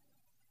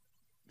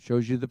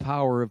 Shows you the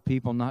power of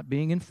people not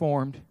being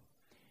informed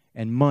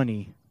and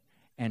money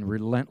and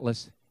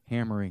relentless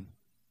hammering.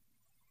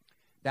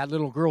 That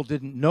little girl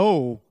didn't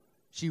know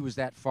she was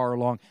that far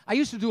along. I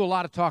used to do a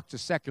lot of talk to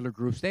secular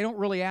groups. They don't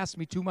really ask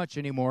me too much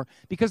anymore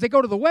because they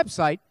go to the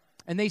website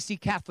and they see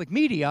Catholic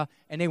media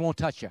and they won't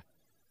touch you.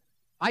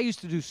 I used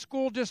to do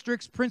school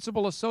districts,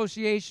 principal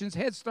associations,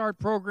 Head Start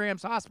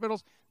programs,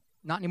 hospitals.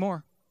 Not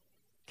anymore.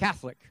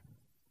 Catholic,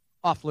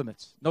 off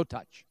limits, no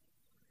touch.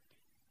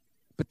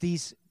 But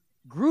these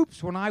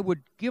groups, when I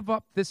would give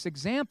up this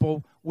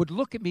example, would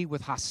look at me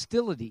with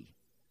hostility,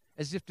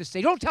 as if to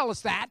say, don't tell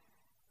us that.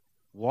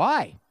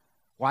 Why?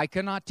 Why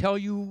cannot tell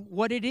you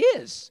what it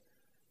is?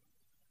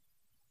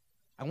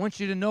 I want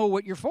you to know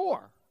what you're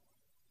for.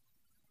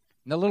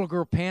 And the little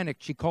girl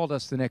panicked. She called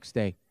us the next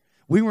day.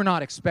 We were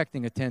not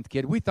expecting a 10th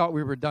kid. We thought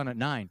we were done at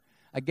 9.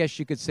 I guess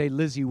you could say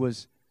Lizzie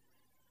was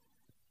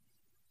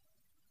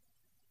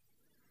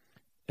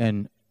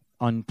an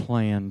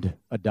unplanned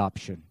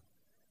adoption.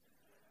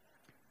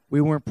 We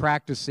weren't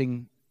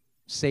practicing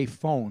safe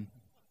phone.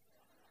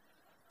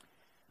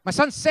 My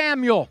son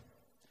Samuel,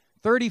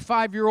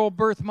 35-year-old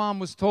birth mom,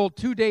 was told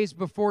 2 days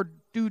before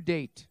due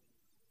date,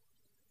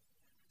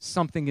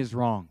 something is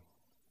wrong.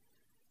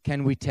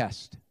 Can we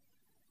test?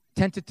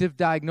 Tentative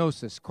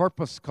diagnosis,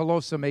 corpus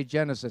callosum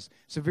agenesis,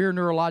 severe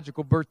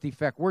neurological birth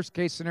defect, worst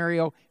case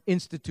scenario,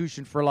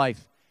 institution for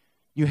life.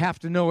 You have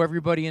to know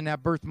everybody in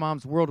that birth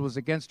mom's world was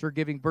against her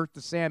giving birth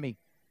to Sammy.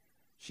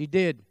 She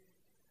did.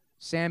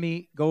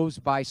 Sammy goes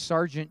by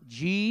Sergeant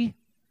G.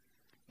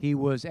 He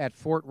was at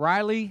Fort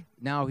Riley.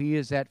 Now he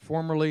is at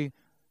formerly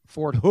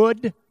Fort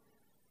Hood. There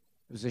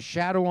was a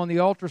shadow on the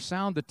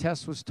ultrasound. The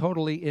test was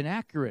totally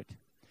inaccurate.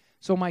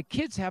 So my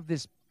kids have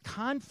this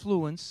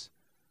confluence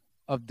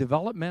of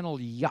developmental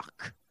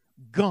yuck,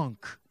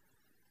 gunk,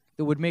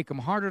 that would make them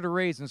harder to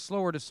raise and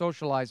slower to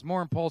socialize,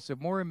 more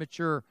impulsive, more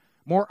immature,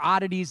 more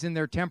oddities in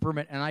their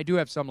temperament, and I do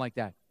have some like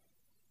that.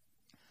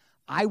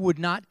 I would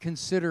not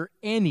consider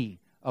any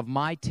of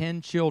my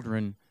 10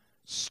 children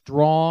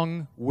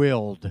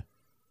strong-willed.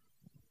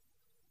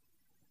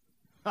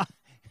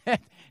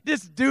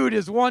 This dude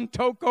is one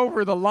toke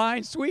over the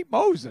line. Sweet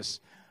Moses.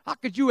 How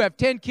could you have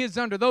 10 kids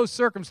under those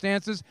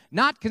circumstances,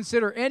 not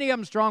consider any of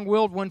them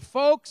strong-willed when,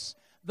 folks,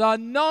 the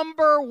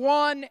number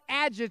one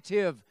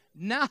adjective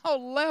now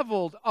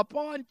leveled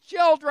upon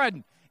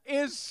children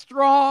is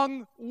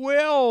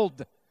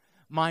strong-willed.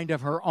 Mind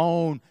of her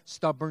own,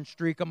 stubborn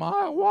streak a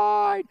mile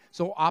wide.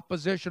 So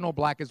oppositional,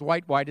 black is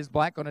white is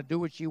black, going to do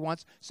what she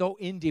wants. So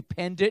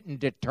independent and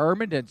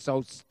determined and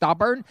so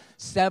stubborn.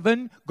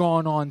 7,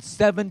 gone on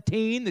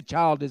 17. The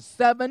child is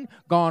 7,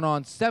 gone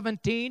on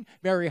 17.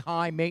 Very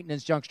high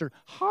maintenance youngster.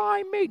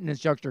 High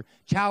maintenance youngster.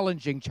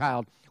 Challenging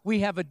child.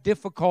 We have a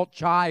difficult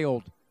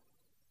child.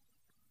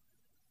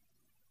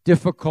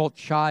 Difficult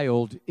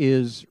child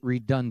is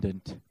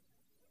redundant.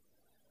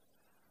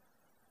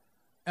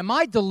 Am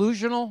I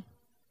delusional?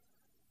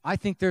 I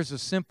think there's a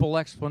simple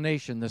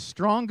explanation. The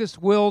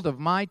strongest-willed of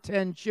my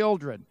 10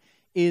 children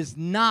is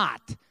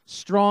not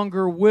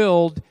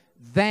stronger-willed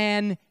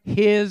than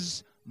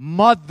his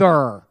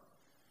mother.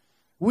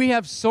 We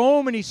have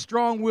so many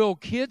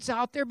strong-willed kids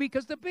out there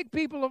because the big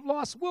people have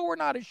lost will. We're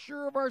not as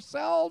sure of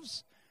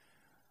ourselves.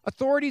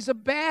 Authority's a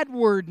bad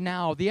word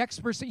now. The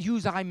experts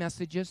use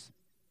iMessages.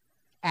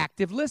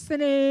 Active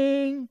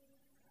listening.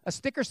 A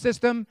sticker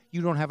system.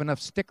 You don't have enough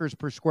stickers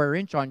per square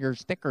inch on your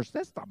sticker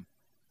system.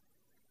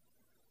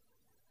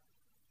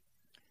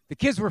 The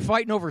kids were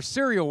fighting over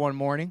cereal one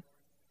morning,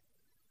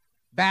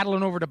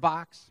 battling over the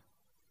box,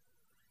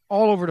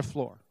 all over the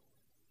floor.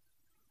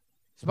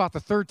 It's about the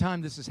 3rd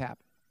time this has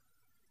happened.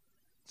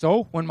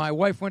 So when my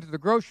wife went to the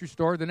grocery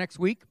store the next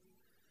week,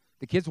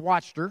 the kids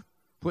watched her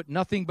put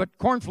nothing but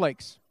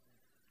cornflakes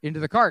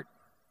into the cart.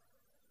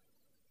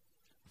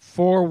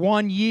 For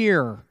 1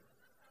 year.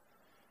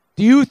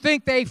 Do you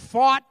think they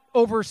fought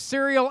over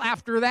cereal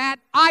after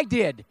that? I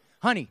did.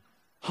 Honey,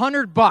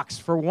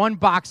 $100 for 1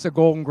 box of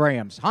Golden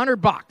Grahams.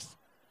 $100.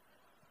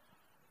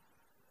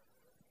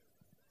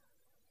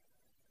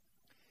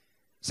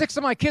 6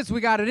 of my kids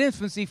we got at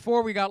infancy,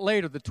 4 we got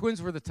later. The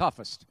twins were the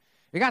toughest.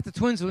 We got the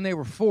twins when they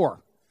were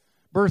 4.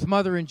 Birth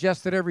mother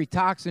ingested every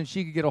toxin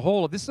she could get a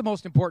hold of. This is the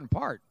most important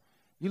part.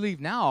 You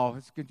leave now,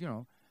 it's good,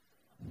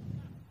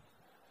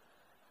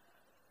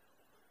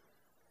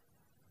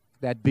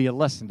 That'd be a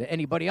lesson to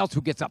anybody else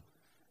who gets up.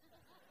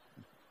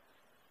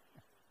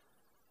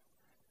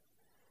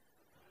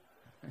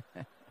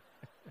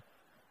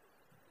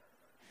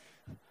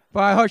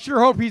 But I sure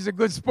hope he's a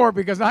good sport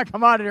because when I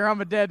come out of here, I'm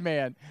a dead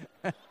man.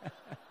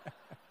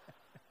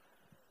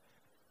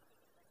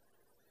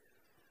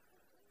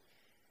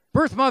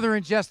 Birth mother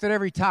ingested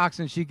every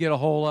toxin she'd get a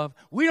hold of.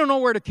 We don't know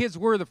where the kids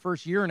were the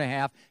first year and a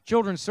half.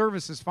 Children's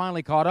Services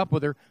finally caught up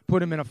with her,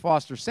 put them in a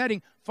foster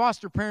setting.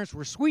 Foster parents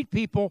were sweet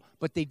people,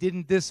 but they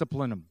didn't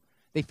discipline them.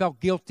 They felt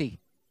guilty.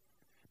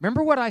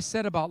 Remember what I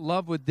said about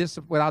love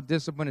without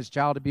discipline is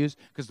child abuse?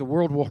 Because the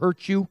world will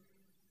hurt you.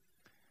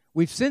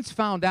 We've since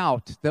found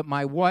out that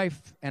my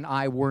wife and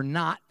I were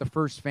not the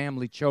first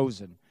family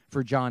chosen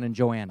for John and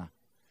Joanna.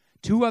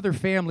 2 other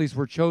families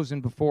were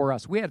chosen before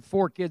us. We had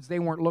 4 kids. They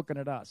weren't looking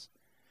at us.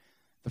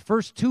 The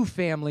first 2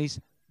 families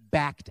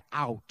backed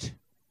out.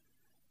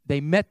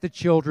 They met the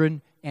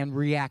children and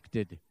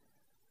reacted.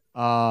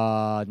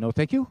 No,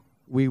 thank you.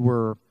 We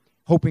were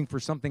hoping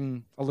for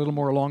something a little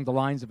more along the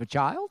lines of a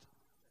child.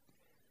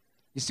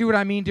 You see what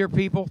I mean, dear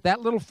people?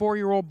 That little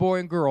 4-year-old boy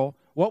and girl,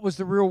 what was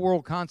the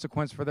real-world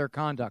consequence for their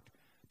conduct?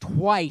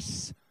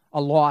 Twice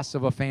a loss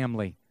of a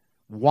family.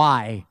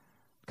 Why?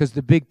 Because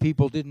the big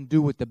people didn't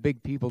do what the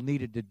big people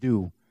needed to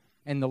do.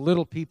 And the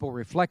little people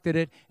reflected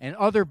it, and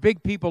other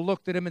big people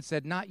looked at him and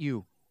said, not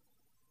you.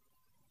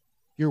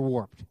 You're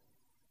warped.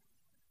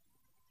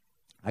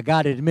 I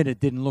got to admit, it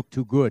didn't look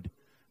too good.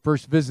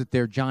 First visit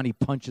there, Johnny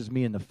punches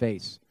me in the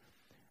face.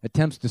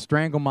 Attempts to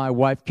strangle my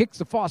wife. Kicks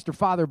the foster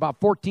father about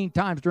 14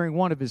 times during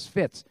one of his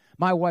fits.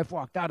 My wife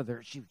walked out of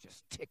there. She was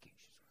just ticking.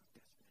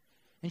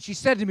 And she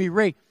said to me,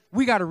 Ray,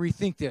 we got to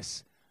rethink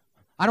this.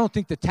 I don't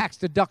think the tax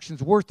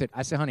deduction's worth it.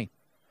 I said, honey,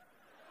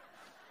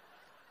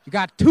 you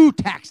got 2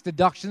 tax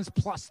deductions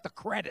plus the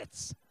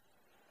credits.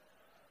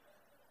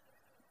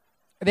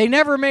 They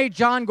never made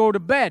John go to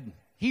bed.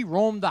 He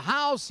roamed the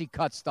house. He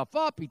cut stuff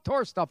up. He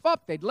tore stuff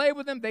up. They'd lay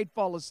with him. They'd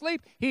fall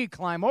asleep. He'd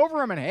climb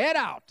over him and head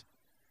out.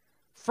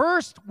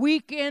 First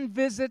weekend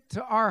visit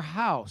to our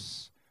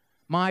house,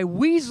 my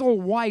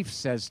weasel wife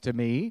says to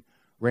me,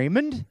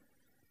 Raymond,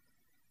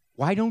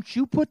 why don't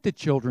you put the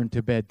children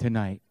to bed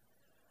tonight?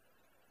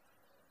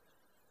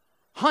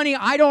 Honey,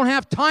 I don't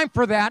have time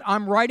for that.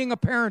 I'm writing a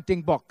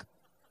parenting book.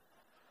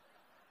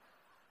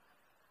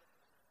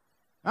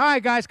 All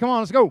right, guys, come on,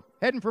 let's go.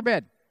 Heading for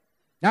bed.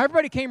 Now,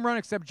 everybody came running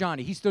except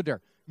Johnny. He stood there.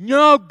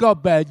 No, go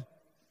bed.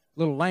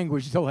 Little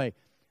language delay.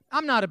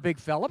 I'm not a big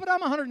fella, but I'm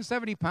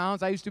 170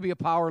 pounds. I used to be a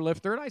power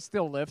lifter, and I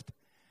still lift.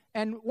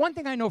 And one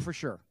thing I know for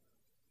sure,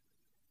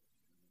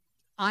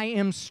 I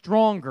am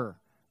stronger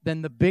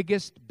than the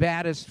biggest,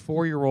 baddest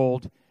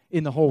 4-year-old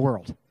in the whole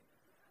world.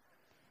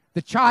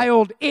 The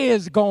child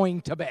is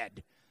going to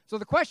bed. So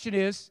the question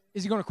is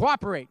he going to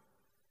cooperate?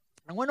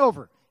 I went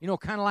over,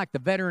 kind of like the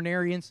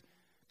veterinarians.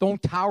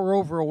 Don't tower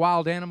over a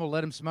wild animal,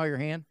 let him smell your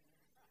hand.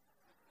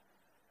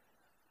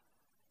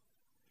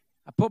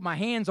 I put my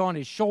hands on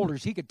his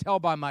shoulders. He could tell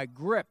by my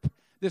grip.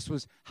 This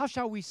was, how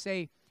shall we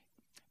say,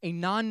 a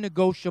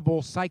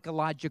non-negotiable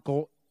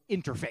psychological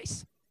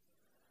interface.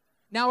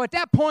 Now, at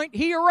that point,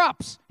 he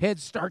erupts.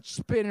 Head starts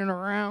spinning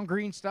around.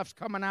 Green stuff's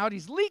coming out.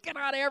 He's leaking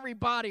out of every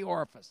body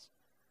orifice.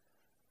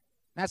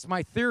 That's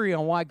my theory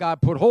on why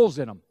God put holes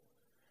in them.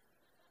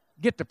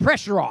 Get the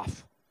pressure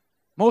off.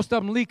 Most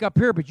of them leak up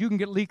here, but you can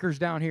get leakers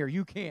down here.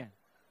 You can.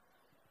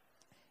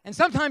 And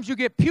sometimes you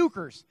get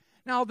pukers.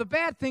 Now, the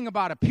bad thing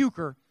about a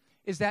puker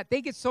is that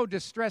they get so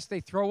distressed they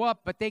throw up,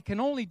 but they can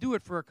only do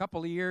it for a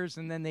couple of years,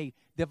 and then they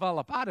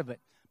develop out of it.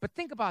 But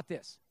think about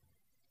this.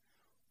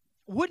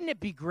 Wouldn't it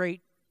be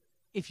great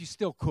if you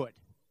still could?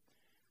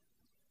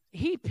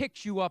 He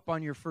picks you up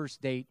on your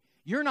first date.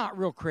 You're not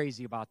real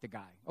crazy about the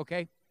guy,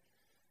 okay?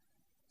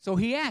 So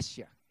he asks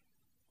you,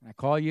 can I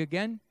call you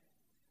again?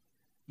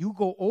 You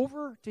go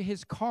over to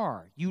his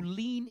car. You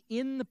lean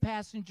in the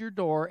passenger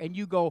door, and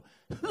you go,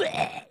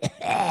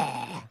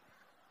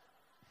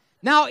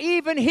 Now,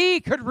 even he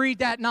could read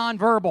that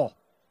nonverbal.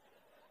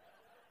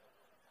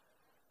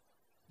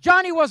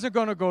 Johnny wasn't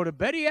going to go to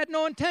bed. He had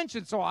no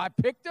intention, so I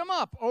picked him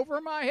up over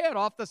my head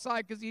off the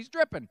side because he's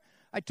dripping.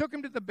 I took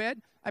him to the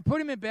bed. I put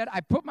him in bed.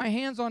 I put my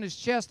hands on his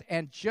chest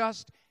and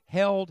just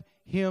held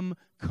him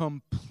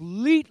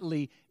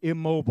completely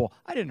immobile.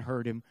 I didn't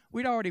hurt him.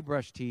 We'd already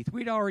brushed teeth.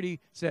 We'd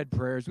already said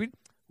prayers.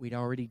 We'd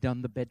already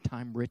done the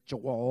bedtime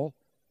ritual.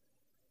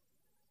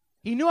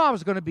 He knew I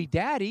was going to be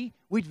daddy.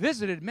 We'd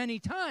visited many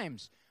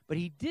times. But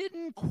he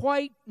didn't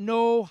quite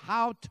know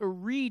how to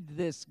read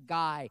this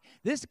guy.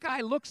 This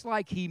guy looks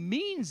like he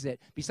means it.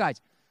 Besides,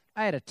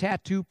 I had a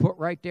tattoo put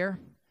right there.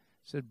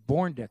 It said,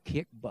 born to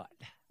kick butt.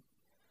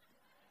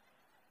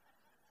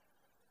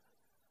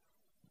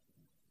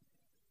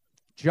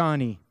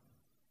 Johnny,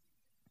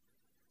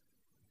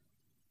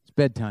 it's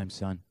bedtime,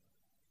 son.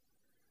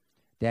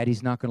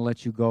 Daddy's not going to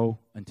let you go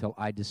until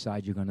I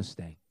decide you're going to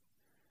stay.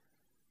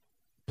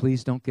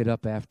 Please don't get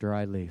up after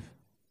I leave,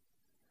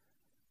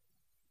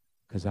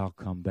 because I'll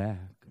come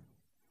back.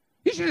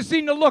 You should have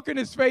seen the look in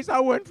his face. I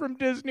went from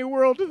Disney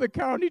World to the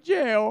county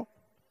jail.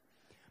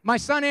 My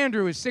son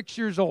Andrew is 6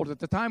 years old. At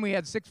the time, we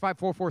had 6'5",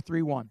 4'4",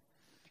 3'1".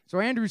 So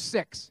Andrew's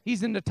 6.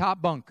 He's in the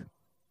top bunk.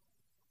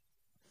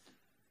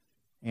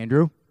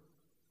 Andrew,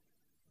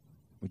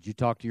 would you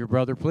talk to your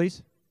brother,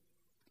 please?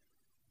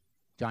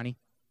 Johnny,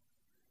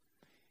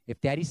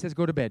 if Daddy says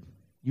go to bed,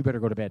 you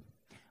better go to bed.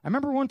 I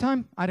remember one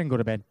time, I didn't go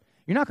to bed.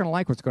 You're not going to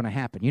like what's going to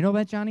happen. You know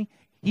that, Johnny?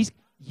 He's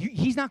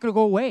not going to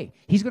go away.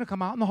 He's going to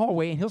come out in the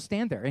hallway, and he'll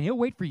stand there, and he'll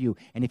wait for you.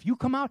 And if you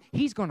come out,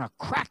 he's going to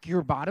crack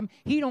your bottom.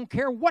 He don't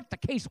care what the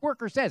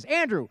caseworker says.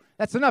 Andrew,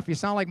 that's enough. You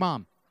sound like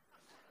Mom.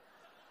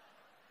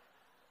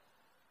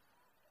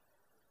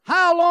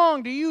 How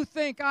long do you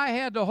think I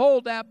had to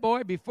hold that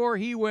boy before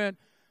he went?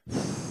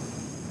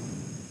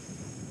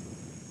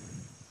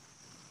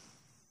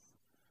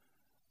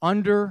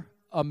 Under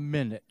a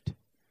minute.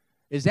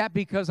 Is that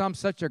because I'm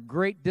such a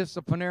great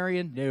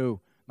disciplinarian?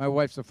 No. My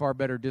wife's a far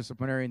better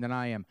disciplinarian than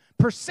I am.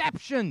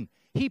 Perception.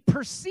 He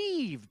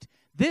perceived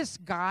this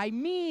guy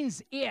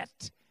means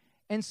it.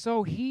 And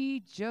so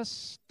he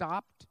just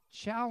stopped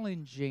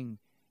challenging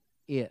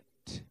it.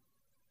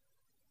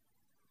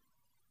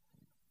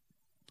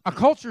 A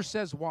culture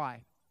says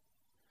why.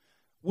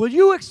 Will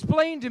you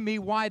explain to me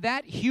why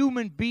that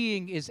human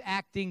being is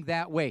acting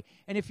that way?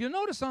 And if you'll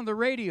notice on the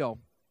radio,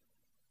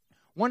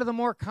 one of the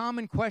more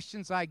common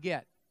questions I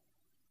get,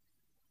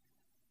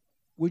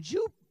 would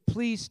you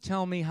please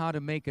tell me how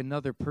to make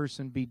another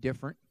person be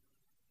different?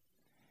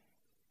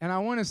 And I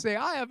want to say,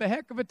 I have a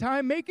heck of a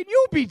time making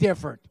you be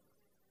different.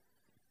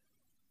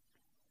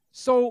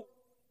 So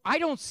I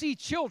don't see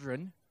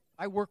children.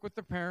 I work with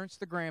the parents,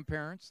 the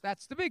grandparents.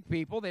 That's the big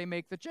people. They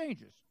make the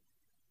changes.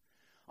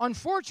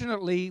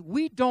 Unfortunately,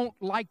 we don't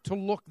like to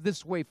look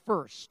this way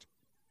first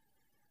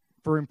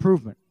for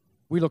improvement.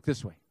 We look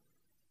this way.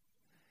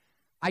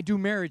 I do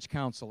marriage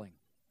counseling.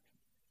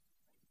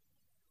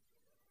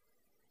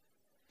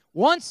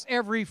 Once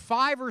every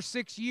 5 or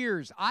 6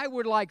 years, I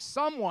would like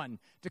someone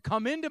to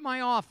come into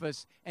my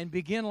office and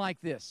begin like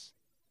this.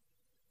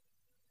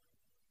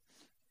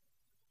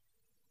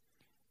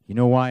 You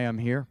know why I'm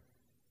here?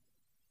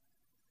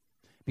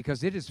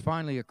 Because it has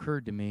finally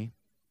occurred to me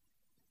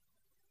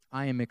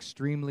I am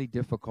extremely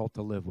difficult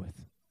to live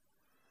with.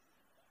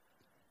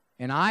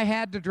 And I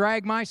had to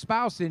drag my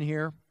spouse in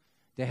here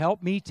to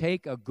help me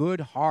take a good,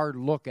 hard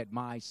look at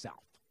myself.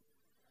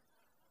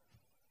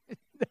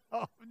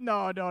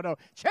 No.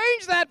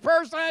 Change that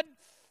person.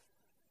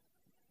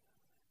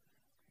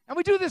 And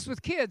we do this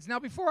with kids. Now,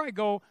 before I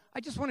go,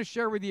 I just want to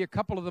share with you a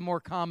couple of the more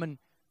common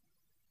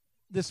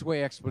this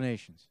way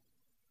explanations.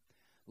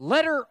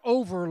 Letter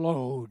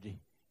overload.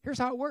 Here's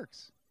how it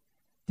works.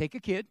 Take a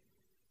kid.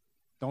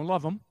 Don't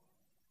love them.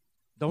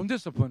 Don't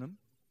discipline them.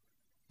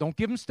 Don't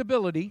give them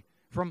stability.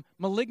 From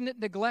malignant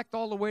neglect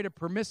all the way to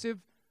permissive,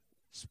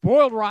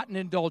 spoiled, rotten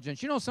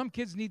indulgence. You know, some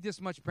kids need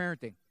this much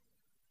parenting.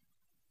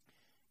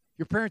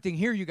 You're parenting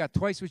here, you got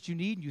twice what you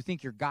need, and you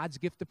think you're God's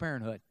gift to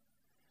parenthood.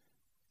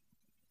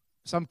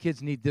 Some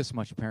kids need this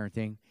much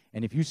parenting,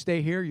 and if you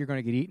stay here, you're going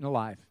to get eaten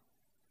alive.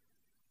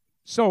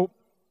 So,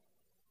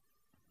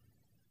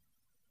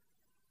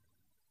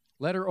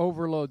 letter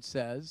overload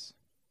says,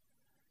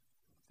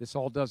 this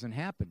all doesn't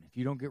happen. If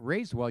you don't get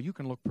raised well, you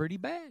can look pretty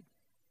bad.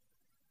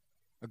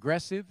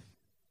 Aggressive,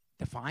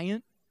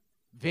 defiant,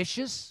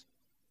 vicious,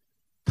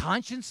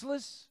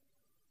 conscienceless,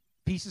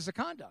 pieces of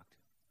conduct.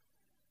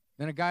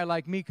 Then a guy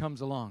like me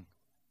comes along.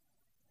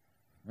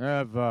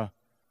 I've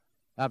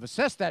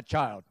assessed that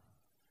child.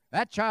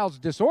 That child's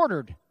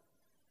disordered.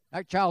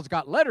 That child's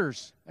got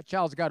letters. That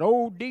child's got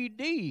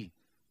ODD,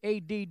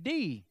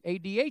 ADD,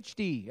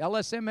 ADHD,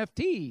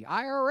 LSMFT,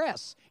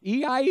 IRS,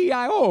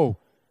 EIEIO.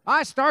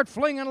 I start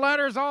flinging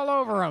letters all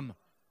over him.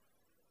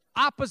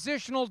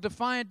 Oppositional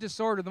defiant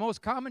disorder, the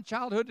most common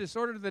childhood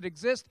disorder that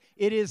exists.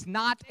 It is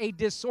not a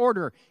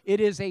disorder. It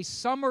is a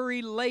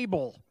summary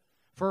label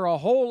for a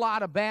whole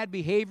lot of bad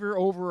behavior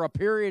over a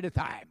period of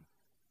time.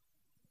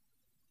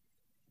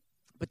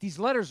 But these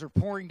letters are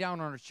pouring down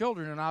on our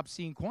children in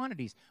obscene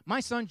quantities. My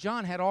son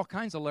John had all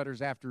kinds of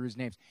letters after his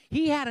names.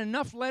 He had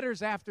enough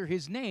letters after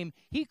his name,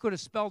 he could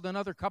have spelled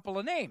another couple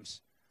of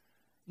names.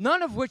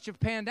 None of which have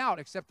panned out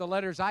except the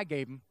letters I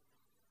gave him.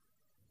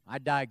 I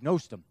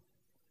diagnosed him.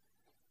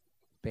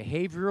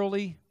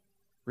 Behaviorally,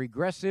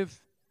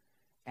 regressive,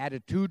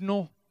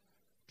 attitudinal,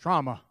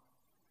 trauma.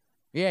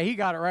 Yeah, he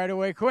got it right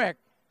away quick.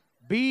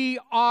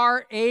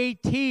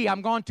 B-R-A-T.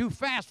 I'm going too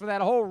fast for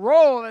that whole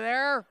roll over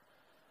there.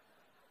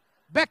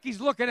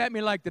 Becky's looking at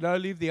me like, did I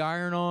leave the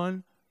iron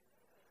on?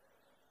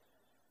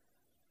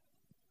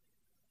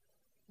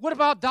 What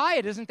about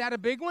diet? Isn't that a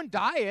big one?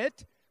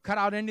 Diet. Cut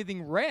out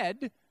anything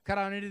red. Cut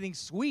out anything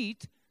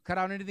sweet. Cut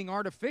out anything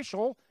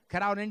artificial.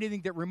 Cut out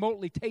anything that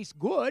remotely tastes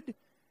good.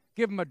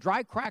 Give him a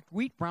dry cracked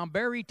wheat brown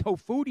berry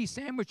tofuti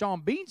sandwich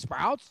on bean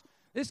sprouts.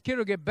 This kid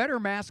will get better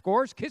math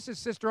scores, kiss his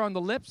sister on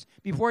the lips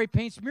before he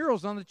paints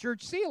murals on the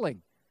church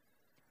ceiling.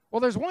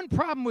 Well, there's one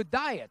problem with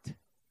diet.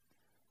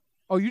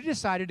 Oh, you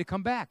decided to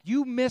come back.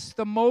 You missed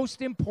the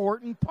most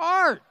important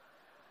part.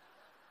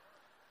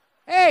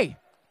 Hey,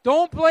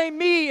 don't blame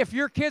me if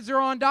your kids are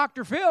on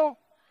Dr. Phil.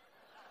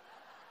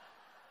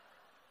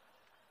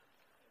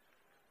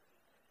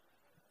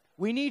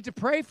 We need to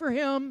pray for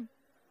him.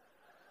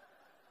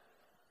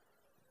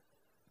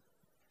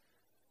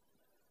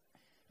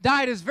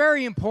 Diet is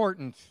very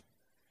important,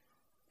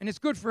 and it's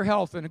good for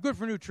health and good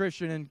for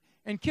nutrition,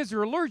 and kids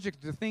are allergic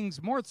to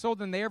things more so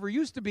than they ever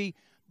used to be,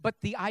 but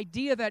the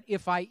idea that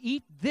if I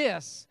eat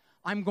this,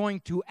 I'm going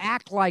to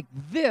act like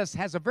this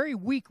has a very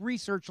weak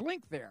research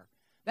link there.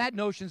 That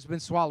notion's been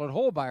swallowed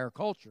whole by our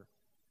culture.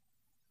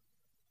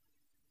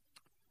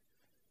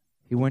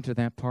 He went to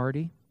that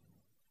party.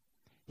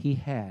 He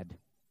had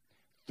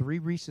 3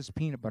 Reese's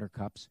Peanut Butter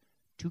Cups,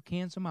 2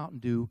 cans of Mountain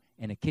Dew,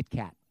 and a Kit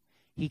Kat.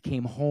 He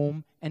came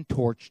home and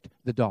torched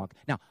the dog.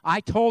 Now, I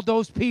told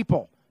those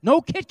people,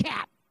 no Kit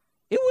Kat.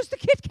 It was the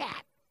Kit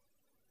Kat.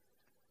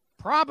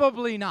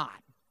 Probably not.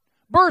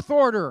 Birth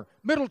order,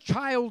 middle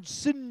child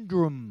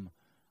syndrome.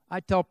 I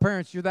tell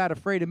parents you're that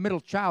afraid of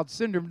middle child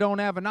syndrome, don't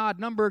have an odd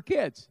number of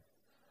kids.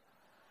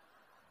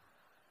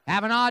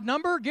 Have an odd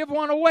number? Give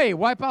one away.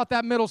 Wipe out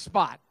that middle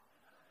spot.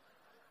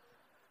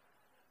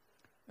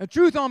 The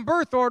truth on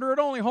birth order, it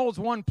only holds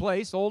one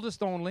place,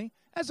 oldest only.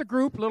 As a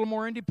group, a little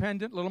more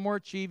independent, a little more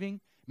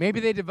achieving. Maybe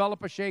they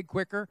develop a shade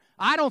quicker.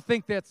 I don't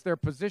think that's their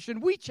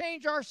position. We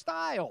change our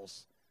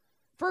styles.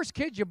 First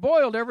kid, you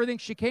boiled everything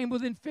she came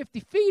within 50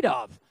 feet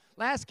of.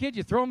 Last kid,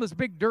 you throw them this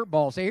big dirt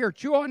ball. Say, here,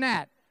 chew on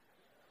that.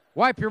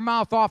 Wipe your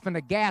mouth off in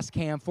a gas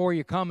can before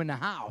you come in the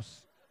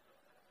house.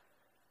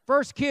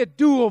 First kid,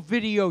 dual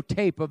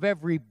videotape of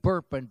every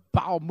burp and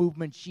bowel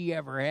movement she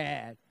ever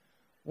had.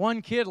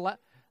 One kid,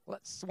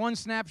 one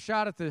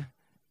snapshot at the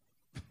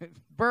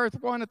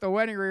birth, one at the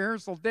wedding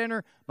rehearsal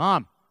dinner.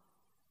 Mom,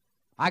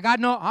 I got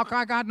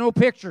no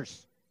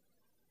pictures.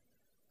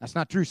 That's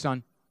not true,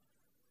 son.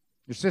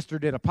 Your sister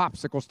did a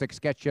popsicle stick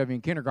sketch of you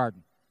in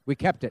kindergarten. We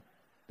kept it.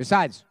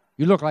 Besides,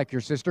 you look like your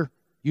sister.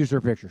 Use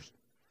her pictures.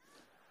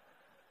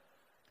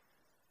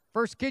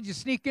 First kid, you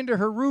sneak into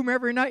her room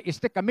every night. You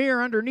stick a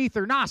mirror underneath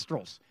her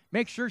nostrils.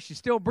 Make sure she's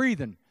still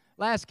breathing.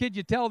 Last kid,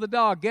 you tell the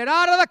dog, get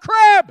out of the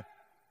crib.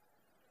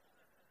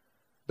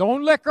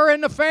 Don't lick her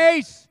in the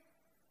face.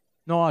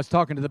 No, I was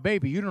talking to the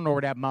baby. You don't know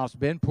where that mouse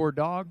been, poor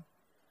dog.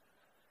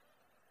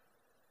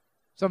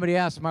 Somebody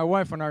asked my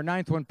wife when our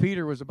 9th one,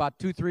 Peter, was about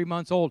 2-3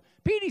 months old,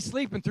 Petey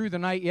sleeping through the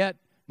night yet?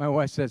 My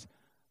wife says,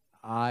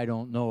 I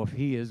don't know if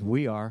he is.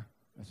 We are.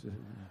 I said,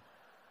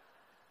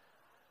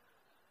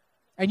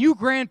 and you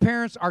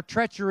grandparents are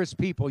treacherous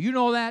people. You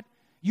know that?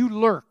 You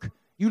lurk.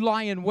 You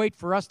lie in wait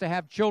for us to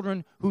have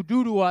children who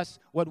do to us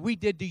what we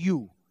did to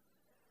you.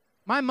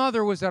 My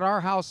mother was at our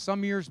house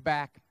some years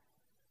back,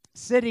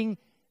 sitting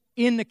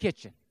in the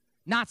kitchen,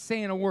 not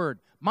saying a word.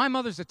 My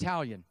mother's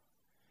Italian.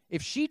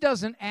 If she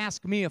doesn't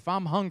ask me if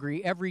I'm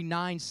hungry every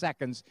 9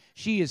 seconds,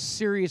 she is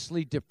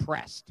seriously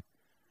depressed.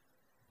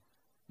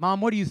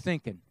 Mom, what are you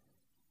thinking?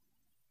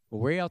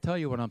 Well, Ray, I'll tell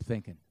you what I'm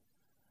thinking.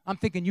 I'm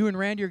thinking you and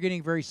Randy are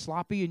getting very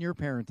sloppy in your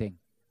parenting.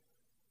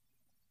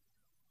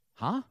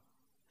 Huh?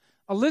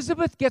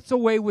 Elizabeth gets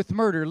away with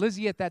murder.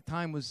 Lizzie at that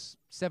time was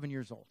 7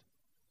 years old.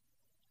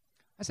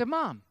 I said,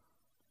 Mom,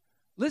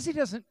 Lizzie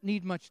doesn't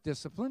need much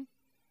discipline.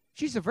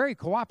 She's a very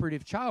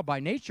cooperative child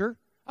by nature.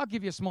 I'll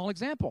give you a small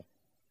example.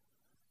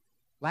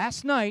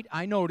 Last night,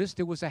 I noticed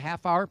it was a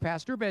half hour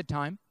past her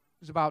bedtime.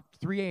 It was about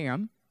 3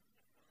 a.m.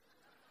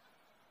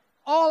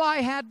 All I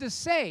had to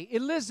say,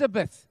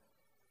 Elizabeth,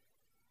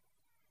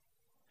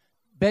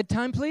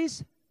 bedtime,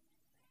 please.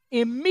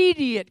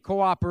 Immediate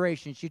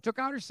cooperation. She took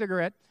out her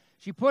cigarette.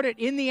 She put it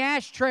in the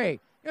ashtray.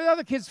 You know, the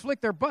other kids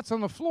flick their butts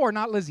on the floor,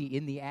 not Lizzie,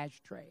 in the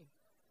ashtray.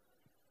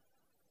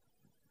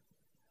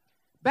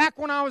 Back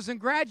when I was in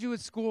graduate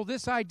school,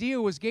 this idea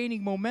was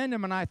gaining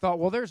momentum, and I thought,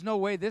 well, there's no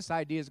way this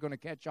idea is going to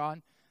catch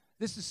on.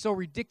 This is so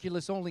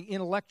ridiculous, only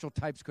intellectual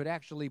types could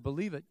actually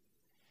believe it.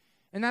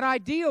 And that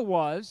idea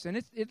was, and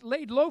it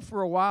laid low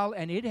for a while,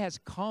 and it has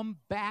come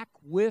back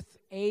with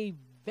a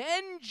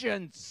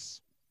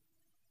vengeance.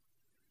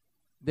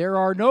 There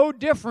are no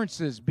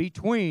differences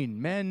between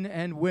men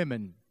and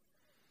women.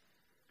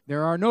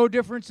 There are no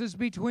differences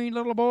between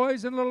little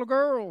boys and little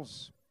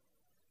girls.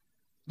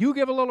 You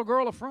give a little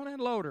girl a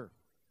front-end loader.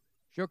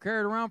 She'll carry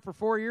it around for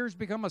 4 years,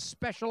 become a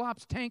special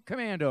ops tank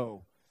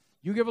commando.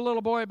 You give a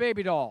little boy a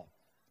baby doll.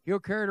 He'll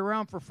carry it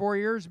around for 4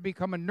 years and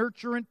become a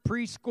nurturant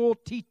preschool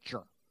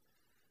teacher.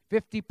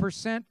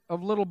 50%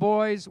 of little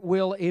boys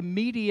will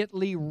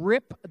immediately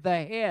rip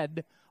the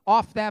head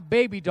off that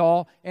baby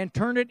doll and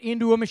turn it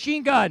into a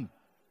machine gun.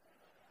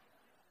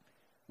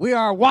 We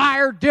are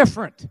wired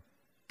different.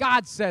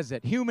 God says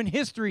it. Human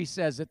history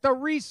says it. The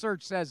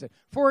research says it.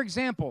 For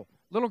example,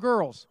 little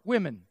girls,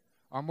 women,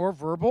 are more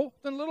verbal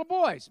than little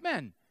boys.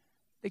 Men,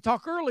 they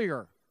talk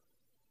earlier.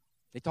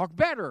 They talk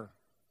better.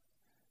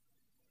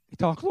 They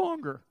talk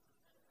longer.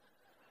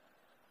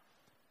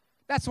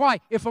 That's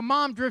why if a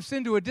mom drifts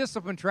into a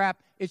discipline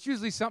trap, it's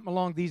usually something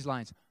along these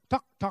lines.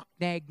 Talk, talk,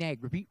 nag,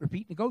 nag, repeat,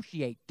 repeat,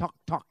 negotiate. Talk,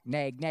 talk,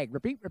 nag, nag,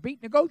 repeat,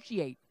 repeat,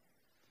 negotiate.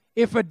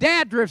 If a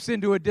dad drifts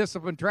into a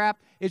discipline trap,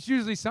 it's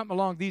usually something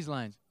along these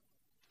lines.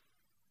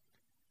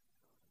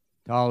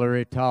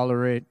 Tolerate,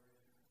 tolerate,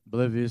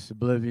 oblivious,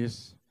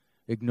 oblivious,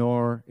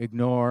 ignore,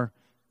 ignore,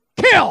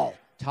 kill!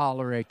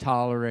 Tolerate,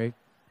 tolerate,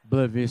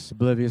 oblivious,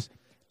 oblivious.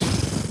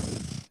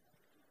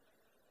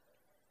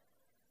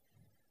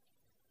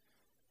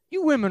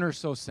 You women are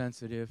so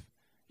sensitive.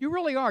 You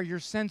really are. You're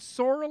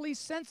sensorially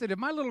sensitive.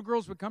 My little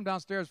girls would come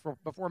downstairs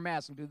before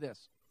Mass and do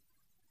this.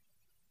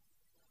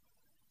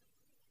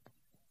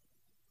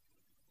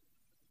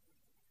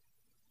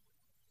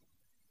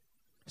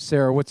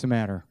 Sarah, what's the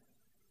matter?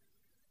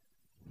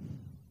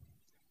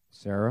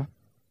 Sarah,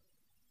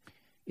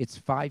 it's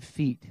 5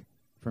 feet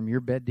from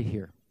your bed to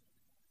here.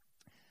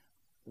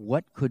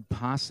 What could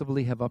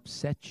possibly have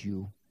upset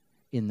you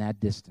in that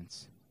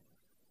distance?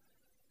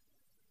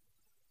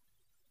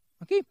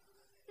 Okay.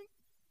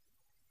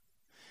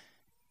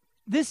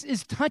 This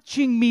is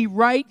touching me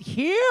right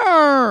here.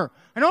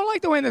 I don't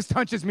like the way this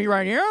touches me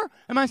right here.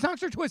 And my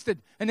socks are twisted.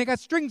 And they got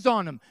strings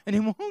on them. And they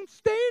won't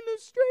stay in a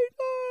straight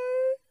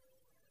line.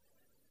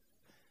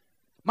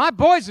 My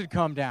boys would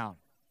come down.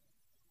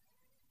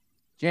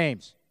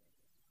 James,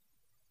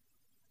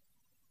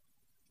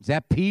 is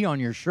that pee on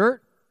your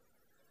shirt?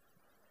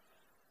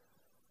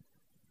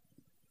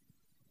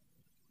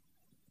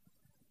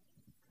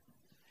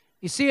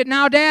 You see it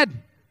now, Dad?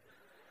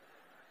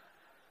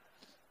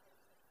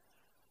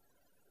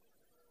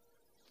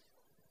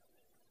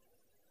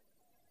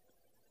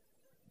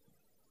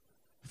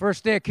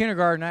 First day of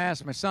kindergarten, I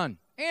asked my son,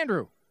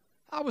 Andrew,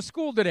 how was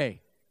school today?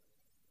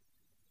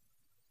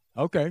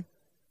 Okay.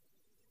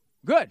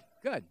 Good,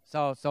 good.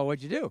 So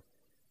what'd you do?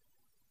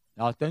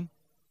 Nothing.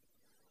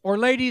 Or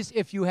ladies,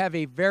 if you have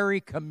a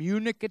very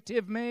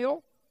communicative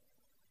male,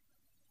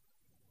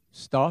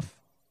 stuff.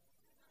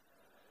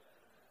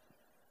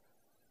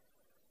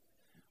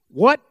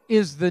 What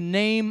is the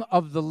name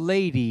of the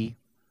lady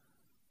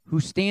who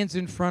stands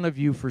in front of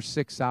you for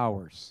 6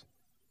 hours.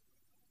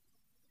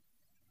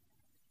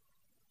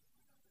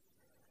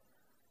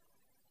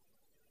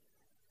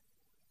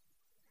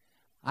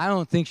 I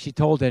don't think she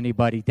told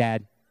anybody,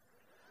 Dad.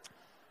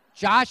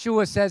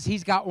 Joshua says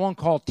he's got one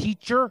called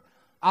Teacher.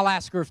 I'll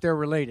ask her if they're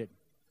related.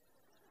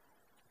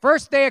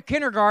 First day of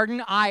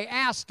kindergarten, I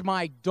asked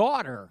my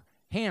daughter,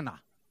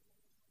 Hannah,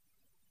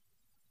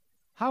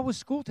 how was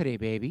school today,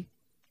 baby?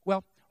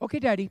 Well, okay,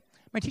 Daddy.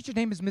 My teacher's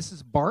name is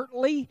Mrs.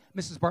 Bartley.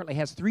 Mrs. Bartley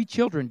has 3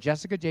 children,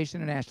 Jessica,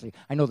 Jason, and Ashley.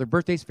 I know their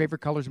birthdays,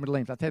 favorite colors, middle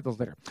names. I'll tell you those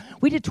later.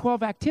 We did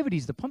 12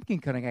 activities. The pumpkin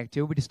cutting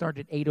activity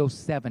started at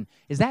 8:07.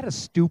 Is that a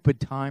stupid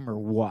time or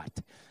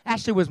what?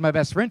 Ashley was my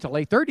best friend till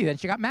 8:30. Then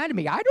she got mad at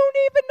me. I don't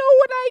even know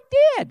what I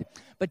did.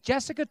 But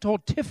Jessica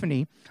told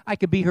Tiffany I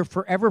could be her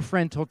forever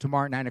friend till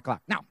tomorrow at 9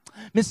 o'clock. Now,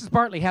 Mrs.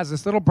 Bartley has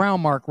this little brown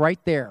mark right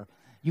there.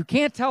 You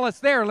can't tell it's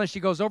there unless she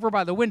goes over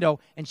by the window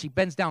and she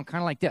bends down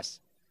kind of like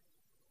this.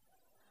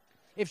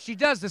 If she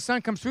does, the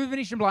sun comes through the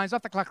Venetian blinds,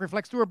 off the clock,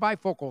 reflects through her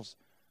bifocals,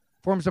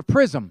 forms a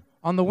prism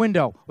on the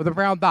window with a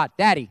brown dot.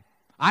 Daddy,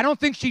 I don't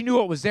think she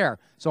knew it was there,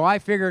 so I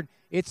figured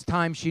it's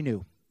time she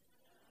knew.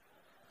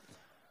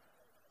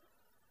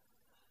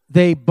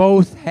 They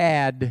both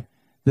had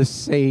the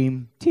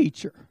same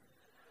teacher.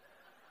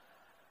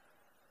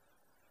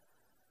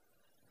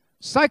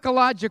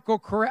 Psychological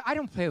correct. I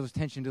don't pay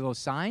attention to those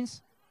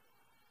signs.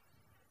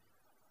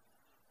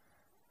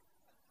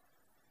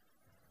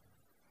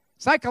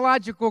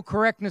 Psychological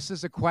correctness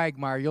is a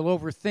quagmire. You'll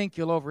overthink,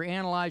 you'll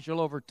overanalyze,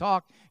 you'll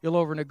overtalk, you'll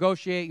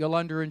overnegotiate, you'll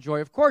underenjoy.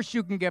 Of course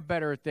you can get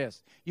better at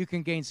this. You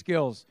can gain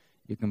skills.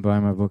 You can buy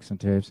my books and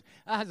tapes.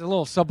 That's a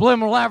little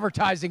subliminal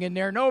advertising in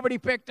there. Nobody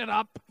picked it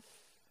up.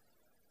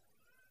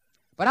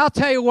 But I'll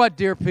tell you what,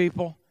 dear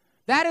people,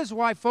 that is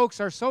why folks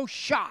are so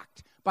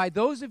shocked by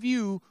those of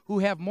you who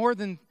have more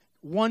than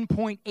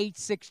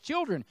 1.86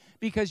 children,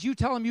 because you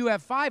tell them you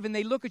have 5 and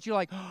they look at you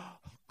like, oh,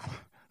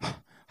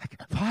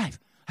 5.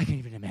 I can't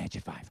even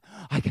imagine 5.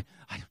 I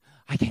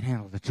can't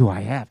handle the 2 I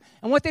have.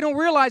 And what they don't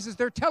realize is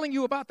they're telling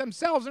you about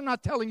themselves. They're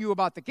not telling you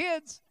about the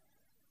kids.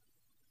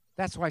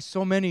 That's why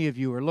so many of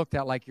you are looked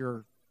at like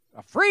you're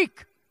a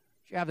freak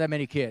if you have that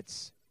many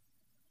kids.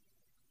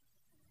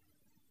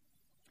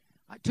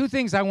 2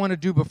 things I want to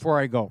do before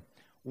I go.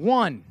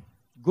 1,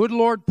 good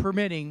Lord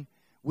permitting,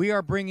 we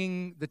are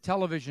bringing the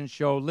television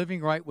show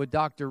Living Right with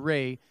Dr.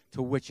 Ray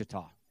to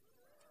Wichita.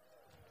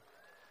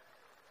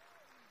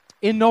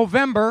 In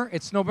November,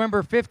 it's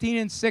November 15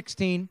 and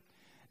 16.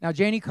 Now,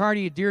 Janie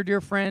Carty, a dear, dear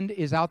friend,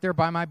 is out there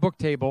by my book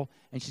table,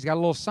 and she's got a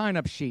little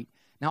sign-up sheet.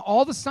 Now,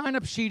 all the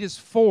sign-up sheet is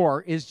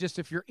for is just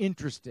if you're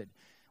interested.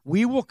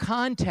 We will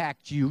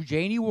contact you.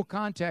 Janie will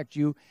contact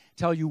you,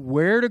 tell you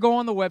where to go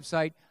on the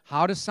website,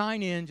 how to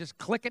sign in. Just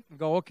click it and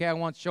go, okay, I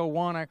want show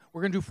 1.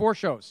 We're going to do 4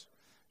 shows.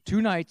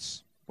 2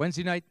 nights,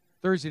 Wednesday night,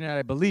 Thursday night,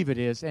 I believe it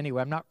is.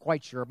 Anyway, I'm not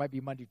quite sure. It might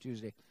be Monday,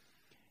 Tuesday.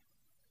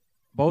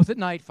 Both at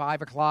night,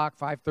 5 o'clock,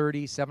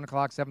 5:30, 7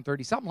 o'clock,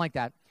 7:30, something like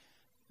that.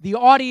 The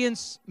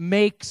audience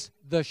makes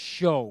the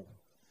show.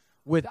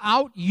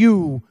 Without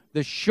you,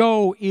 the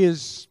show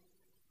is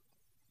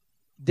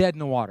dead in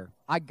the water.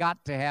 I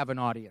got to have an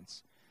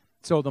audience.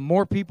 So the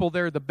more people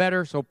there, the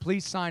better. So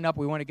please sign up.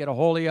 We want to get a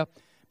hold of you.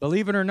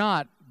 Believe it or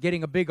not,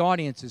 getting a big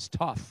audience is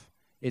tough.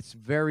 It's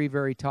very,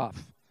 very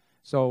tough.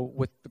 So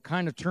with the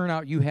kind of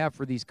turnout you have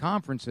for these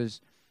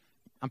conferences,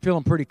 I'm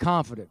feeling pretty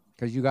confident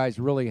because you guys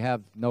really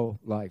have no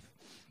life.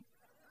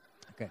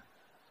 Okay.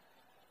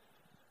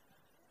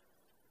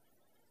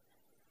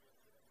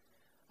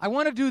 I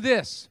want to do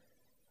this.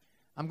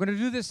 I'm going to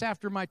do this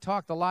after my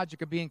talk, The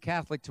Logic of Being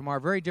Catholic, tomorrow.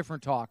 Very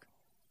different talk.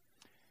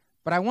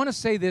 But I want to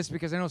say this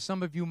because I know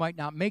some of you might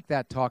not make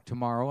that talk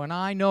tomorrow, and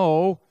I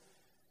know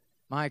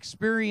my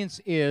experience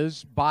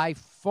is by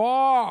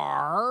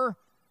far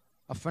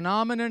a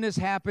phenomenon is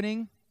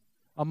happening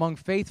among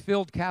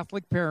faith-filled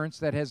Catholic parents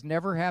that has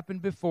never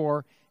happened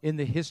before in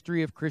the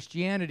history of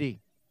Christianity.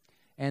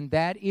 And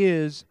that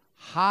is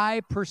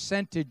high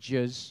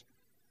percentages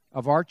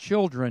of our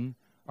children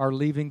are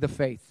leaving the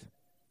faith.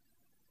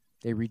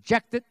 They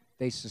reject it,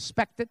 they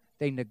suspect it,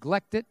 they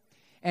neglect it.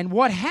 And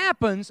what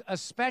happens,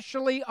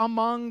 especially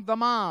among the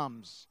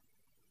moms,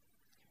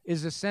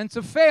 is a sense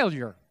of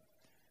failure,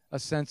 a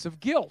sense of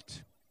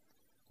guilt.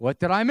 What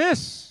did I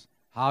miss?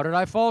 How did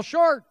I fall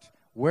short?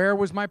 Where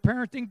was my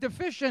parenting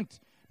deficient?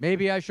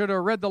 Maybe I should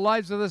have read the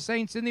lives of the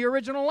saints in the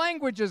original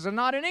languages and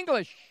not in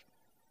English.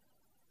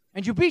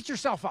 And you beat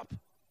yourself up.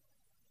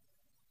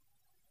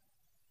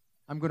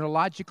 I'm going to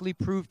logically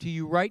prove to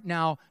you right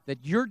now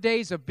that your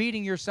days of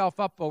beating yourself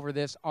up over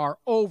this are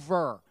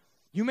over.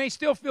 You may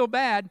still feel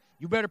bad.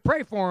 You better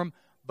pray for them.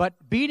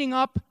 But beating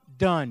up,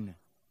 done.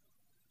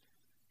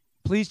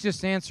 Please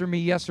just answer me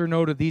yes or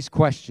no to these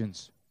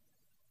questions.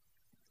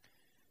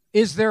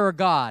 Is there a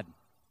God?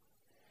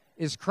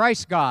 Is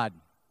Christ God?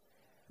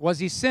 Was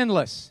he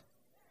sinless?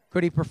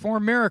 Could he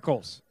perform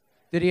miracles?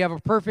 Did he have a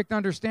perfect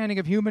understanding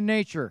of human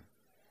nature?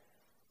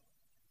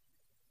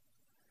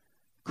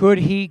 Could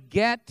he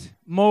get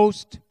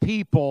most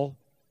people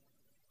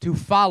to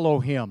follow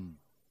him?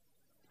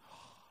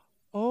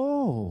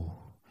 Oh,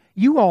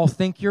 You all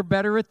think you're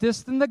better at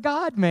this than the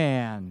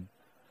God-man.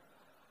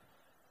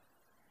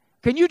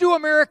 Can you do a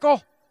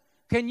miracle?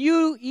 Can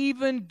you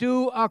even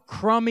do a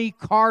crummy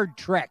card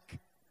trick?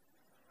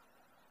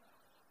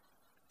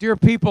 Dear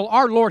people,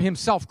 our Lord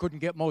himself couldn't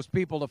get most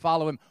people to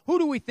follow him. Who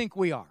do we think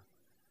we are?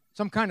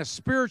 Some kind of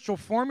spiritual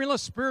formula,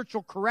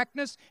 spiritual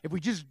correctness? If we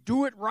just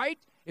do it right,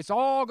 it's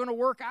all going to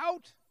work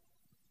out?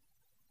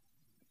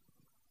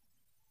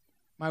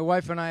 My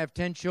wife and I have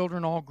 10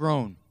 children, all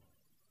grown.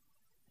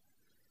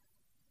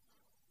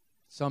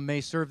 Some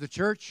may serve the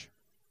church.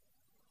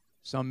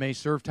 Some may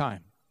serve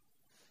time.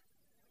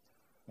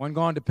 One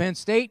gone to Penn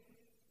State,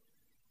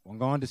 one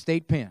gone to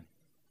State Penn.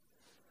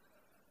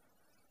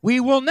 We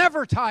will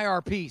never tie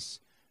our peace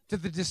to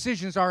the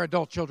decisions our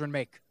adult children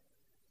make.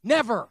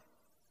 Never.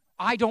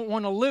 I don't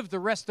want to live the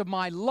rest of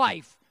my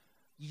life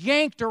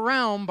yanked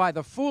around by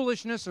the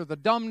foolishness or the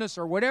dumbness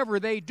or whatever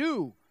they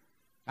do.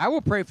 I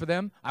will pray for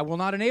them. I will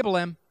not enable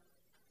them.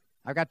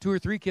 I've got 2 or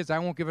 3 kids I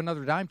won't give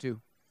another dime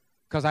to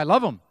because I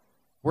love them.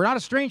 We're not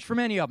estranged from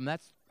any of them.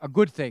 That's a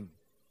good thing.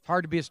 It's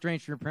hard to be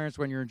estranged from your parents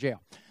when you're in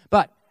jail.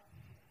 But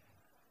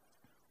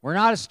we're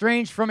not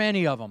estranged from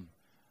any of them.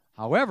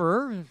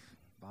 However,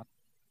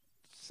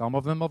 some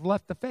of them have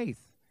left the faith.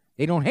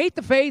 They don't hate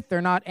the faith.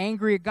 They're not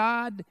angry at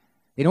God.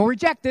 They don't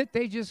reject it.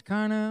 They just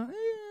kind of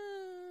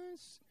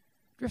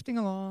drifting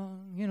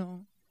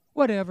along,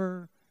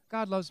 whatever.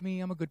 God loves me.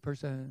 I'm a good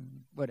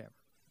person. Whatever.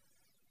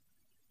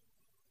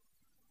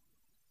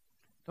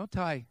 Don't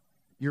tie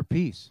your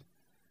peace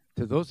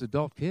to those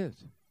adult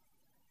kids.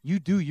 You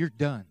do, you're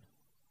done.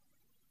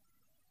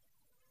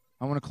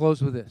 I want to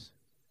close with this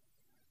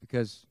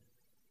because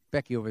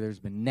Becky over there has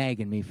been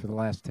nagging me for the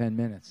last 10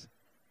 minutes.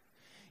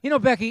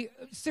 Becky,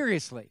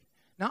 seriously.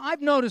 Now,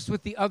 I've noticed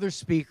with the other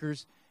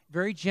speakers,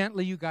 very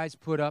gently you guys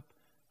put up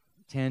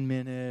 10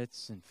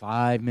 minutes and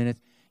 5 minutes.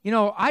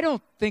 I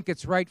don't think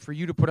it's right for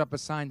you to put up a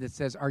sign that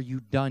says, "Are you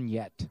done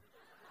yet?"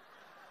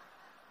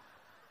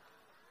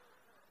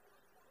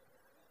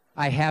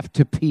 I have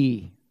to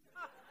pee.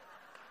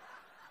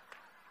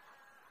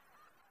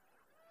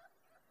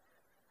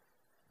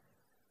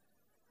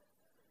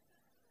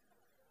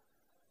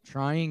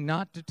 Trying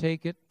not to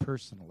take it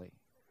personally.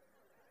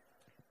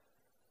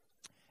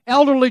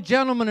 Elderly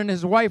gentleman and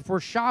his wife were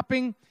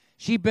shopping.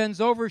 She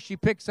bends over. She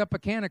picks up a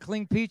can of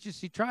clean peaches.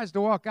 She tries to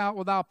walk out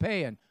without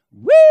paying.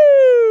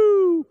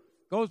 Woo!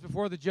 Goes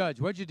before the judge.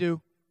 What'd you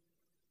do?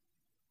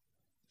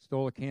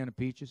 Stole a can of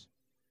peaches.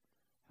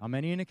 How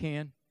many in a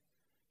can?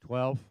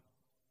 12.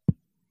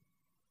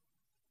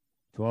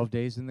 12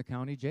 days in the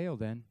county jail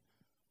then.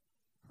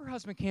 Her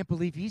husband can't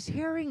believe he's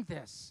hearing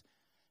this.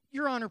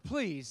 Your Honor,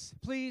 please,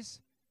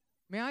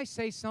 may I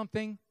say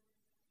something?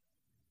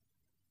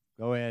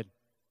 Go ahead.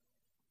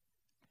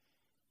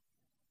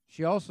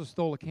 She also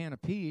stole a can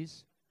of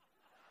peas.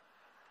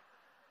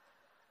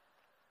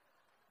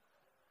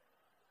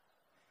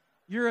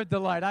 You're a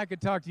delight. I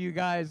could talk to you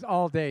guys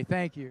all day.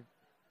 Thank you.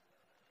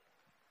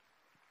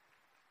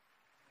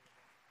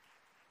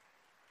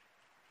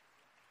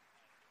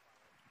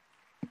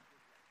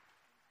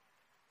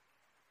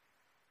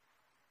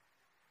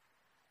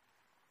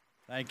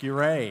 Thank you,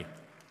 Ray.